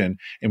solution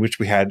in which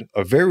we had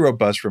a very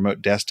robust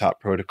remote desktop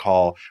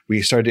protocol.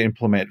 We started to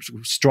implement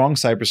strong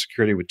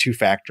cybersecurity with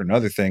two-factor and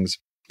other things,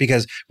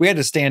 because we had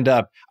to stand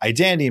up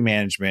identity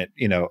management,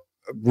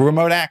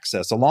 remote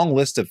access, a long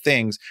list of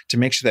things to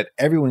make sure that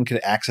everyone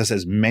could access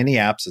as many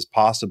apps as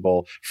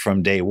possible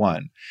from day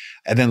one.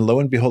 And then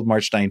lo and behold,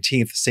 March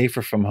 19th,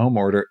 safer from home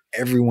order,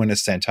 everyone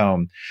is sent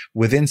home.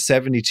 Within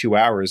 72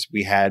 hours,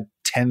 we had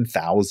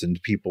 10,000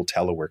 people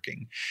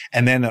teleworking.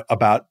 And then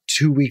about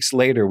 2 weeks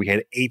later, we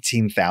had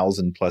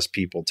 18,000 plus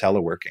people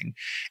teleworking.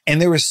 And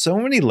there were so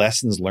many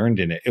lessons learned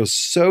in it. It was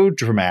so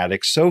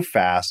dramatic, so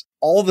fast.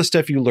 All the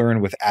stuff you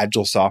learn with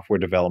agile software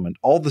development,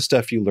 all the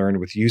stuff you learn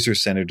with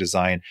user-centered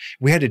design,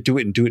 we had to do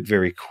it and do it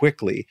very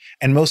quickly.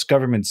 And most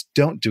governments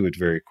don't do it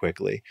very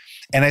quickly.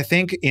 And I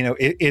think,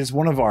 it is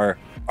one of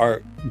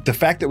the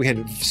fact that we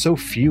had so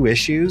few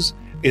issues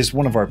is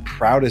one of our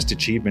proudest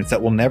achievements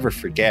that we'll never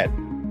forget.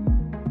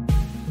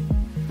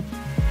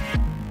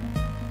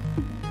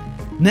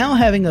 Now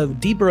having a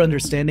deeper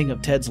understanding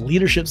of Ted's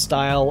leadership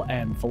style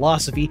and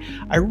philosophy,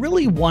 I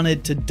really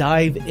wanted to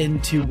dive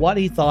into what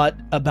he thought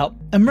about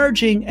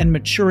emerging and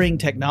maturing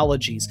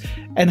technologies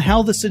and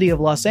how the city of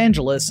Los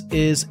Angeles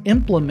is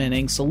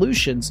implementing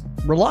solutions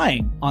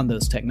relying on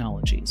those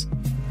technologies.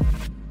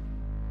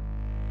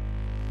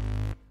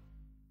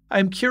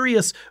 I'm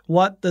curious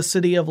what the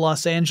city of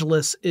Los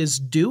Angeles is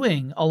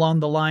doing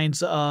along the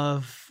lines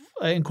of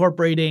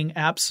incorporating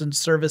apps and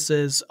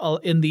services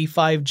in the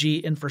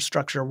 5G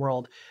infrastructure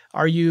world.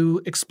 Are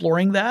you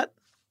exploring that?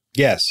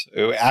 Yes,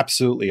 we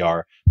absolutely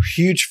are.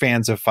 Huge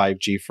fans of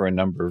 5G for a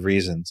number of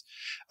reasons.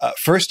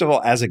 First of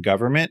all, as a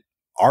government,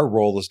 our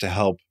role is to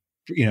help,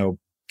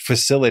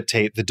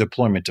 facilitate the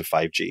deployment of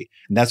 5G.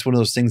 And that's one of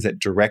those things that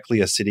directly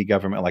a city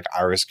government like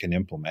ours can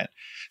implement.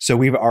 So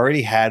we've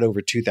already had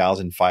over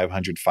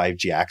 2,500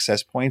 5G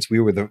access points. We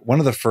were one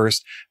of the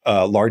first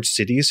large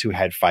cities who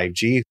had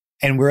 5G.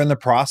 And we're in the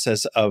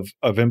process of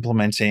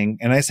implementing,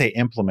 and I say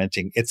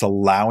implementing, it's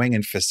allowing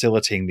and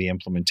facilitating the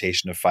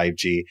implementation of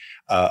 5G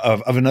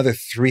of another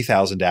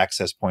 3,000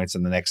 access points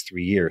in the next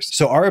 3 years.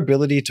 So our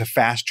ability to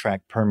fast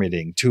track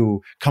permitting,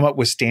 to come up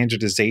with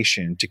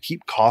standardization, to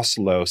keep costs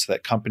low so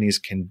that companies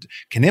can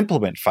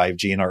implement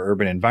 5G in our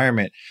urban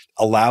environment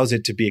allows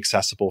it to be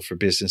accessible for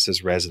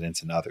businesses,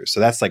 residents, and others. So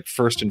that's like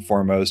first and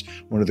foremost,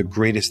 one of the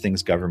greatest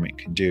things government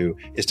can do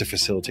is to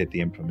facilitate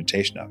the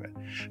implementation of it.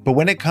 But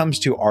when it comes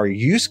to our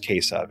use case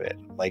of it,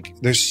 like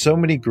there's so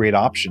many great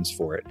options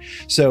for it.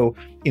 So,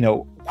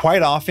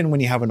 quite often when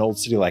you have an old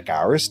city like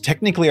ours,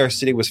 technically our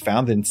city was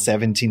founded in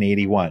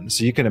 1781.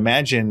 So you can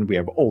imagine we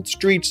have old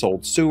streets,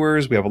 old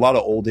sewers, we have a lot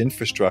of old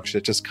infrastructure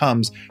that just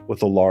comes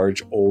with a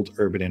large old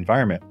urban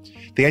environment.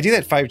 The idea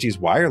that 5G is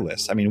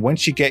wireless,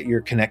 once you get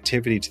your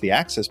connectivity to the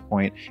access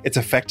point, it's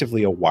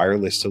effectively a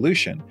wireless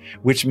solution,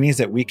 which means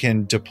that we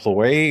can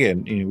deploy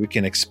and we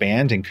can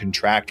expand and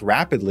contract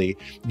rapidly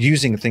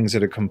using things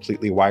that are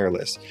completely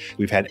wireless.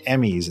 We've had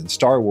Emmys and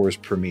Star Wars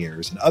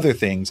premieres and other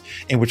things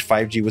in which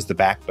 5G was the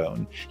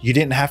backbone. You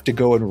didn't have to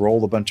go and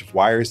roll a bunch of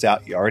wires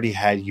out. You already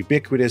had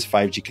ubiquitous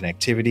 5G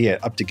connectivity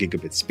at up to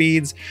gigabit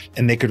speeds,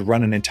 and they could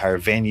run an entire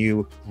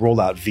venue,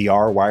 roll out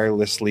VR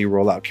wirelessly,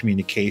 roll out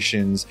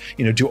communications,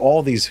 do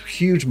all these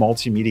huge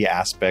multimedia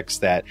aspects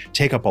that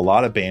take up a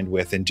lot of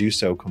bandwidth and do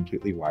so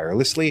completely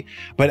wirelessly.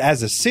 But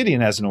as a city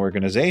and as an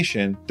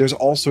organization, there's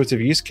all sorts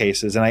of use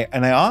cases. And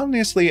I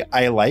honestly,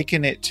 I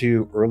liken it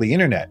to early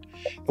internet.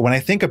 When I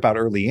think about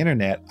early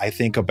internet, I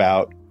think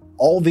about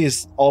all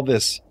this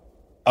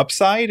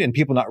upside and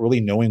people not really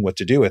knowing what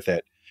to do with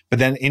it. But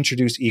then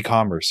introduce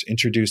e-commerce,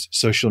 introduce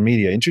social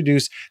media,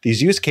 introduce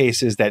these use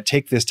cases that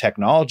take this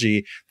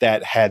technology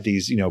that had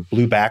these,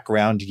 blue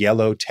background,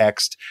 yellow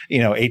text,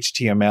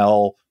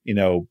 HTML,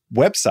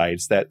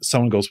 websites that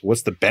someone goes,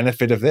 what's the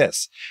benefit of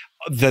this?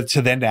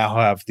 To then now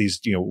have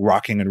these,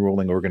 rocking and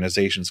rolling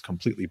organizations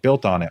completely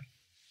built on it.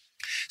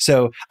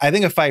 So I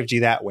think of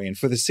 5G that way. And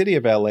for the city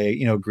of LA,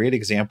 a great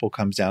example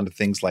comes down to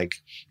things like,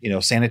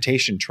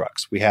 sanitation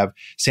trucks. We have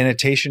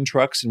sanitation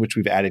trucks in which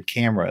we've added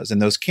cameras,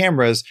 and those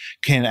cameras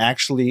can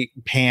actually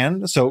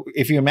pan. So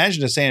if you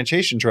imagine a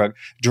sanitation truck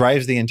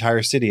drives the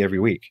entire city every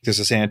week, there's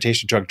a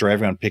sanitation truck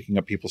driving around picking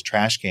up people's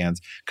trash cans,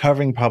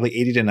 covering probably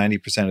 80 to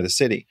 90% of the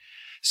city.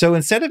 So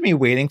instead of me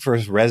waiting for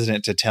a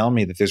resident to tell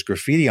me that there's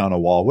graffiti on a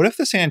wall, what if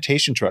the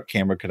sanitation truck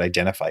camera could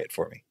identify it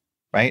for me,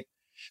 right?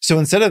 So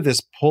instead of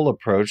this pull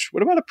approach,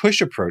 what about a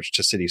push approach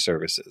to city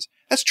services?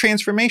 That's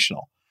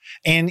transformational.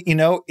 And,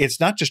 it's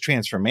not just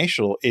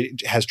transformational,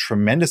 it has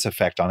tremendous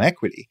effect on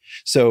equity.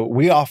 So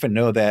we often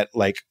know that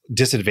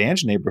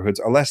disadvantaged neighborhoods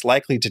are less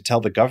likely to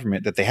tell the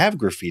government that they have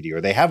graffiti or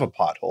they have a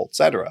pothole, et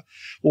cetera.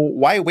 Well,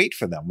 why wait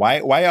for them?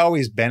 Why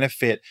always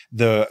benefit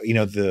the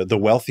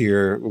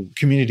wealthier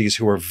communities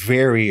who are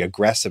very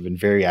aggressive and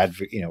very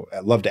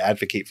love to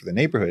advocate for the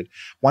neighborhood?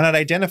 Why not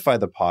identify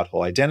the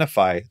pothole,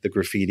 identify the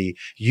graffiti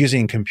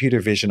using computer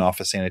vision off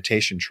a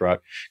sanitation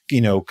truck,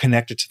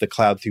 connected to the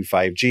cloud through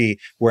 5G,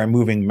 where I'm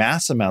moving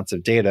mass amounts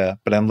of data,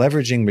 but I'm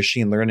leveraging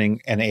machine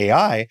learning and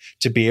AI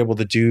to be able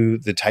to do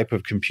the type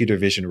of computer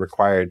vision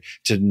required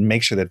to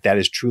make sure that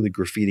is truly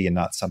graffiti and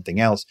not something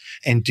else,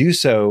 and do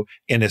so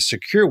in a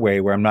secure way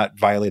where I'm not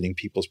violating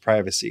people's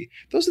privacy.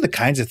 Those are the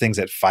kinds of things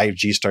that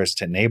 5G starts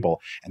to enable.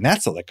 And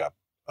that's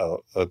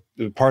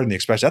pardon the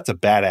expression, that's a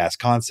badass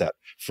concept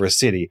for a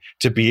city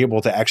to be able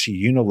to actually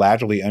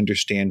unilaterally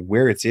understand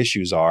where its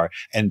issues are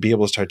and be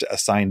able to start to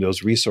assign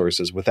those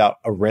resources without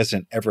a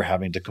resident ever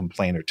having to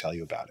complain or tell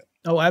you about it.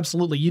 Oh,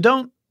 absolutely. You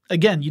don't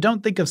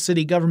think of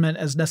city government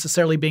as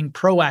necessarily being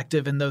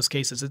proactive in those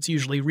cases. It's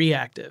usually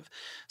reactive.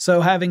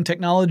 So having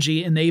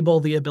technology enable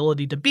the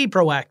ability to be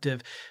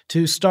proactive,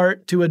 to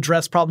start to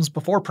address problems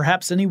before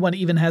perhaps anyone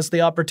even has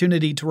the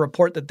opportunity to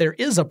report that there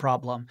is a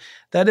problem,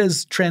 that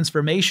is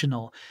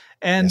transformational.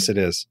 And yes, it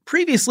is.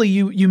 Previously,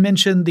 you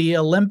mentioned the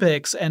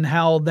Olympics and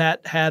how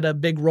that had a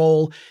big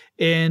role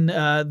in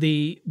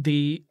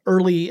the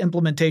early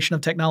implementation of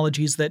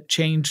technologies that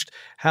changed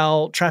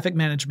how traffic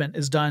management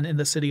is done in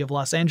the city of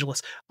Los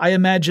Angeles. I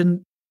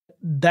imagine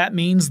that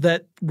means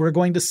that we're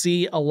going to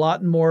see a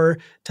lot more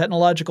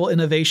technological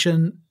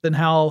innovation in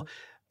how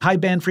high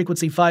band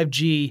frequency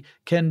 5G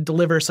can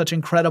deliver such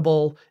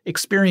incredible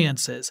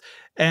experiences.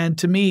 And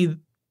to me,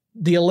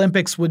 the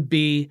Olympics would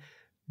be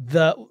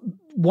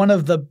one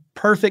of the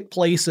perfect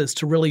places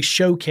to really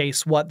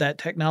showcase what that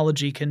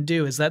technology can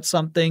do. Is that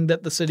something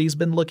that the city's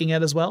been looking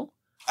at as well?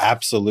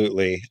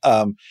 Absolutely.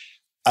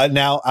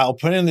 Now, I'll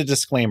put in the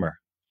disclaimer.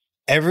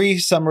 Every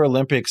Summer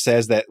Olympics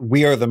says that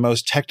we are the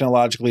most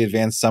technologically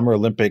advanced Summer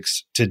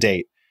Olympics to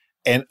date.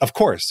 And of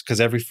course, because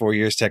every 4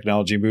 years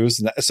technology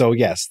moves. So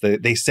yes,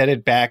 they said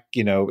it back,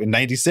 in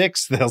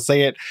 96, they'll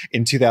say it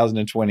in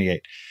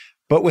 2028.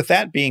 But with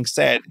that being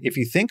said, if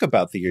you think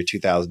about the year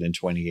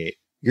 2028,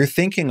 you're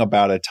thinking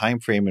about a time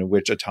frame in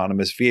which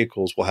autonomous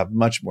vehicles will have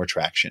much more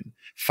traction.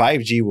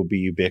 5G will be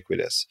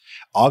ubiquitous.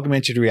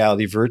 Augmented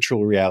reality,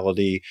 virtual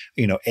reality,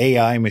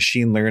 AI,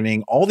 machine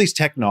learning, all these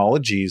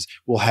technologies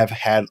will have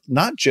had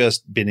not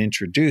just been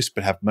introduced,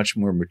 but have much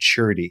more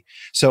maturity.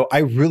 So I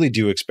really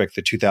do expect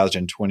the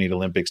 2020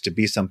 Olympics to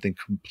be something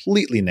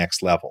completely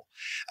next level.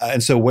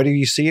 And so what do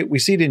you see it? We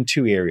see it in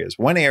two areas.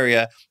 One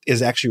area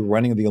is actually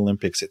running the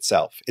Olympics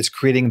itself. It's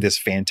creating this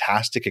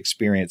fantastic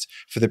experience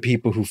for the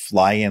people who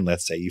fly in,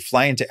 let's say. You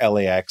fly into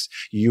LAX,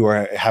 you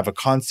have a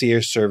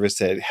concierge service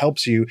that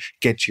helps you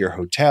get to your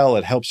hotel.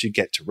 It helps you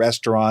get to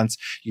restaurants.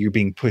 You're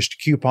being pushed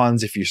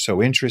coupons if you're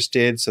so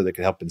interested, so that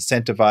can help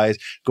incentivize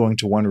going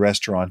to one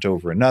restaurant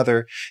over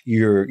another.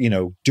 You're,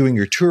 doing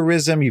your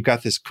tourism. You've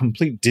got this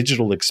complete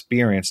digital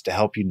experience to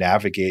help you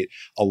navigate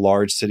a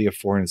large city of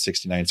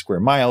 469 square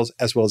miles,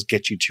 as well as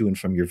get you to and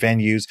from your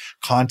venues,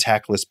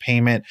 contactless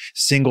payment,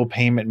 single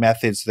payment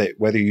methods that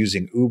whether you're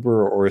using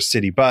Uber or a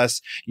city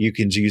bus, you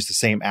can use the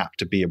same app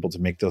to be able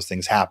to make those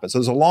things happen. So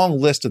there's a long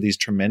list of these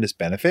tremendous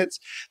benefits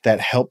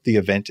that help the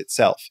event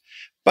itself.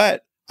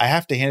 But I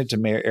have to hand it to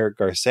Mayor Eric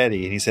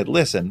Garcetti, and he said,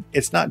 listen,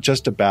 it's not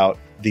just about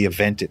the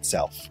event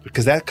itself,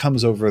 because that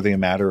comes over the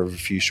matter of a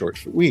few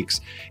short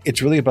weeks.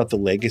 It's really about the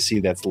legacy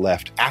that's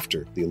left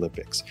after the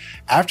Olympics.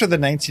 After the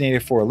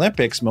 1984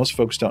 Olympics, most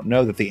folks don't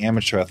know that the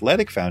Amateur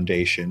Athletic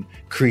Foundation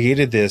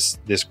created this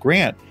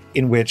grant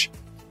in which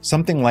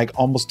something like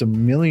almost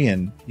 1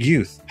 million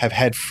youth have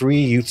had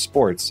free youth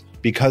sports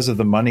because of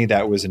the money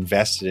that was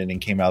invested in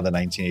and came out of the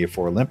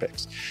 1984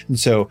 Olympics. And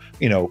so,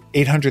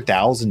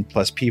 800,000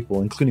 plus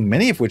people, including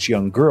many of which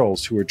young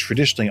girls who are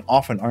traditionally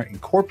often aren't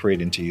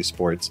incorporated into youth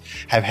sports,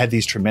 have had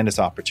these tremendous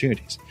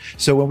opportunities.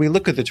 So when we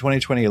look at the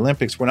 2020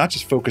 Olympics, we're not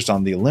just focused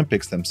on the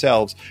Olympics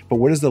themselves, but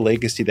what is the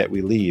legacy that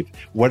we leave?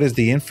 What is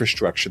the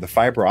infrastructure, the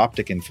fiber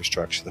optic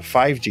infrastructure, the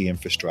 5G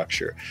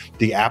infrastructure,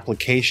 the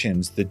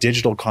applications, the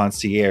digital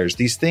concierge,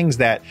 these things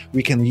that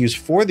we can use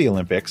for the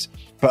Olympics.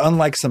 But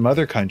unlike some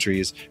other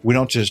countries, we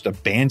don't just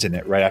abandon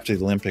it right after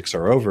the Olympics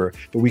are over,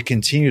 but we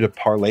continue to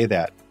parlay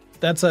that.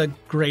 That's a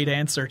great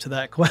answer to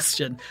that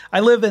question. I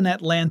live in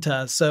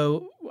Atlanta,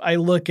 so I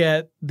look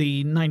at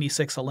the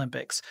 96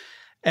 Olympics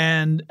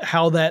and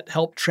how that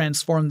helped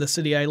transform the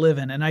city I live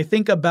in. And I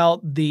think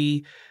about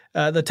the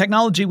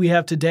technology we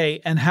have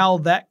today and how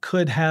that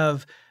could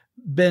have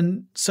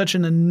been such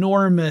an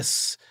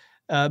enormous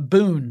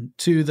boon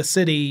to the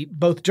city,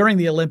 both during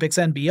the Olympics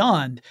and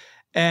beyond.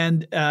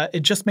 And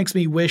it just makes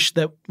me wish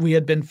that we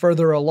had been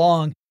further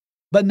along.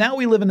 But now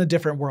we live in a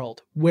different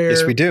world where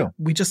yes, we do.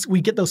 We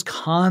get those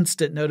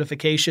constant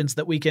notifications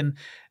that we can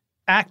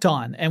act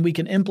on and we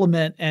can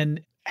implement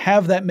and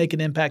have that make an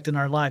impact in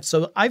our lives.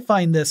 So I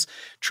find this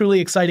truly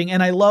exciting.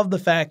 And I love the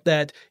fact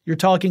that you're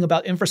talking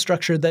about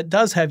infrastructure that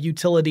does have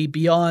utility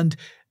beyond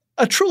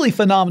a truly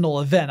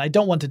phenomenal event. I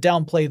don't want to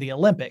downplay the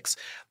Olympics,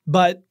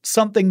 but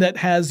something that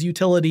has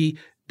utility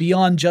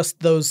beyond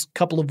just those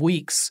couple of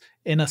weeks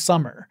in a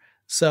summer.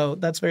 So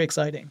that's very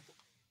exciting.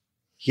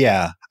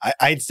 Yeah,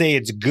 I'd say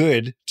it's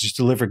good to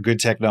deliver good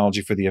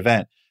technology for the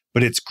event,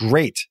 but it's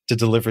great to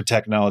deliver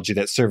technology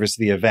that services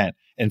the event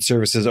and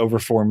services over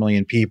 4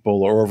 million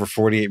people or over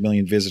 48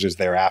 million visitors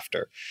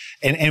thereafter.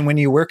 And when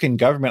you work in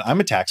government, I'm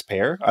a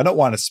taxpayer. I don't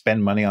want to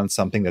spend money on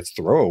something that's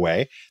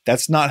throwaway.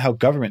 That's not how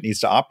government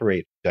needs to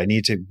operate. I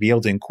need to be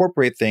able to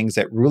incorporate things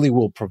that really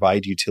will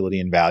provide utility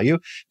and value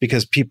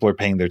because people are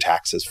paying their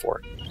taxes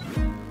for it.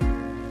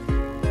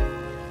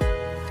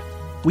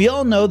 We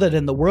all know that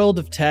in the world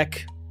of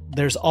tech,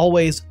 there's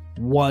always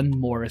one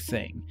more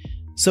thing.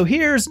 So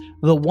here's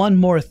the one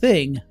more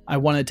thing I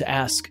wanted to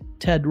ask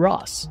Ted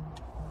Ross.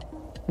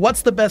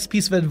 What's the best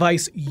piece of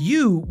advice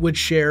you would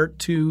share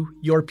to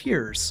your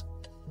peers?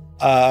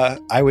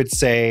 I would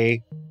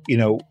say,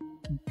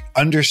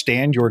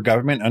 understand your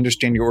government,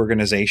 understand your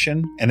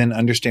organization, and then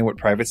understand what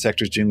private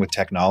sector is doing with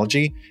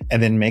technology,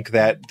 and then make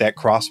that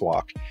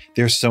crosswalk.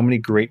 There's so many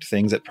great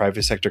things that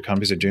private sector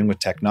companies are doing with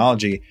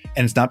technology,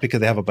 and it's not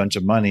because they have a bunch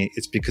of money,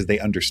 it's because they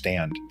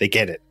understand. They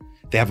get it.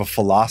 They have a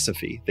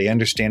philosophy. They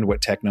understand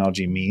what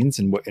technology means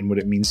and what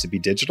it means to be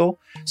digital.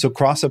 So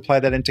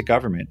cross-apply that into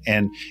government.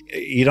 And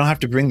you don't have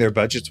to bring their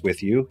budgets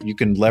with you. You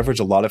can leverage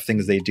a lot of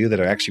things they do that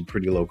are actually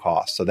pretty low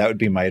cost. So that would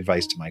be my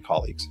advice to my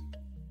colleagues.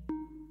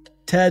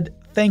 Ted,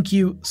 thank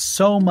you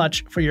so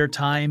much for your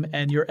time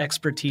and your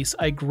expertise.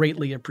 I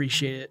greatly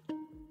appreciate it.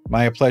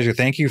 My pleasure.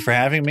 Thank you for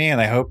having me.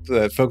 And I hope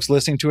that folks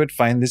listening to it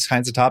find these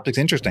kinds of topics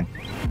interesting.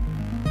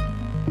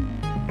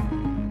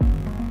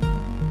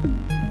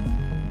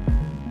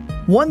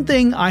 One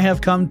thing I have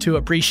come to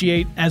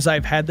appreciate as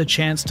I've had the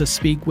chance to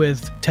speak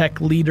with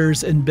tech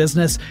leaders in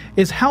business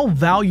is how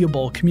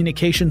valuable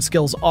communication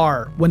skills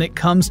are when it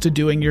comes to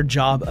doing your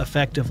job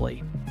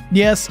effectively.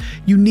 Yes,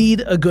 you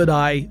need a good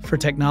eye for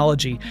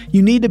technology.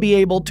 You need to be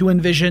able to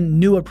envision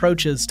new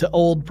approaches to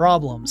old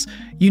problems.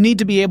 You need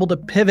to be able to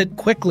pivot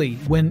quickly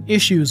when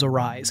issues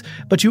arise.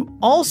 But you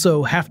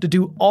also have to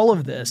do all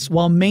of this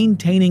while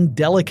maintaining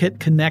delicate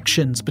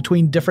connections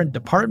between different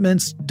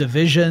departments,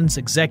 divisions,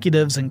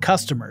 executives, and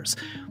customers.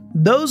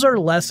 Those are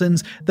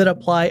lessons that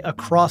apply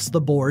across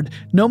the board,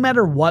 no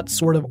matter what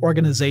sort of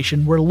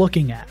organization we're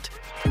looking at.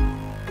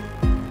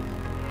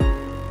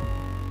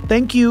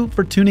 Thank you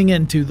for tuning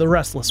in to The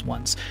Restless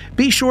Ones.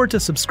 Be sure to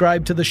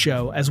subscribe to the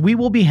show, as we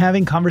will be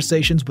having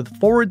conversations with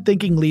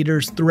forward-thinking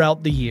leaders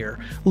throughout the year,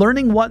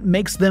 learning what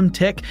makes them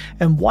tick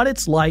and what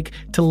it's like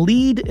to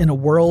lead in a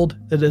world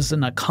that is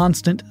in a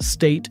constant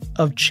state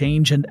of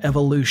change and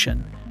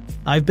evolution.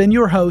 I've been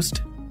your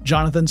host,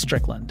 Jonathan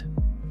Strickland.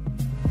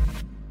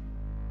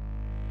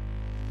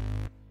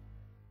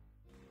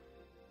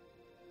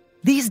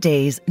 These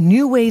days,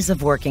 new ways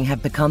of working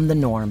have become the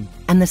norm,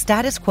 and the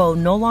status quo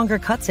no longer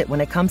cuts it when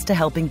it comes to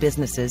helping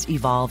businesses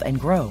evolve and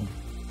grow.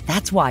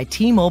 That's why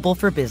T-Mobile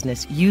for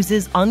Business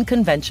uses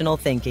unconventional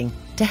thinking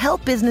to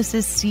help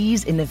businesses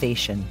seize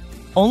innovation.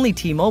 Only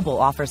T-Mobile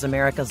offers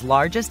America's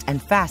largest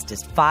and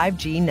fastest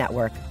 5G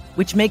network,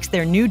 which makes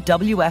their new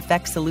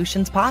WFX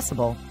solutions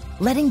possible,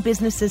 letting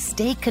businesses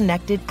stay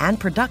connected and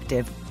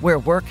productive where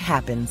work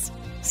happens.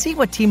 See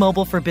what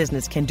T-Mobile for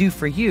Business can do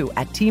for you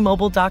at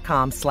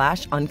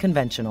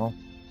T-Mobile.com/unconventional.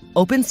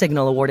 Open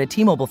Signal awarded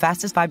T-Mobile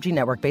fastest 5G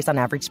network based on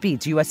average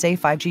speeds. USA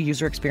 5G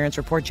user experience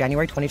report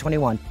January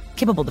 2021.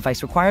 Capable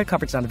device required.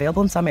 Coverage not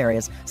available in some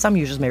areas. Some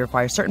users may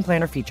require certain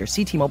plan or features.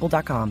 See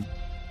T-Mobile.com.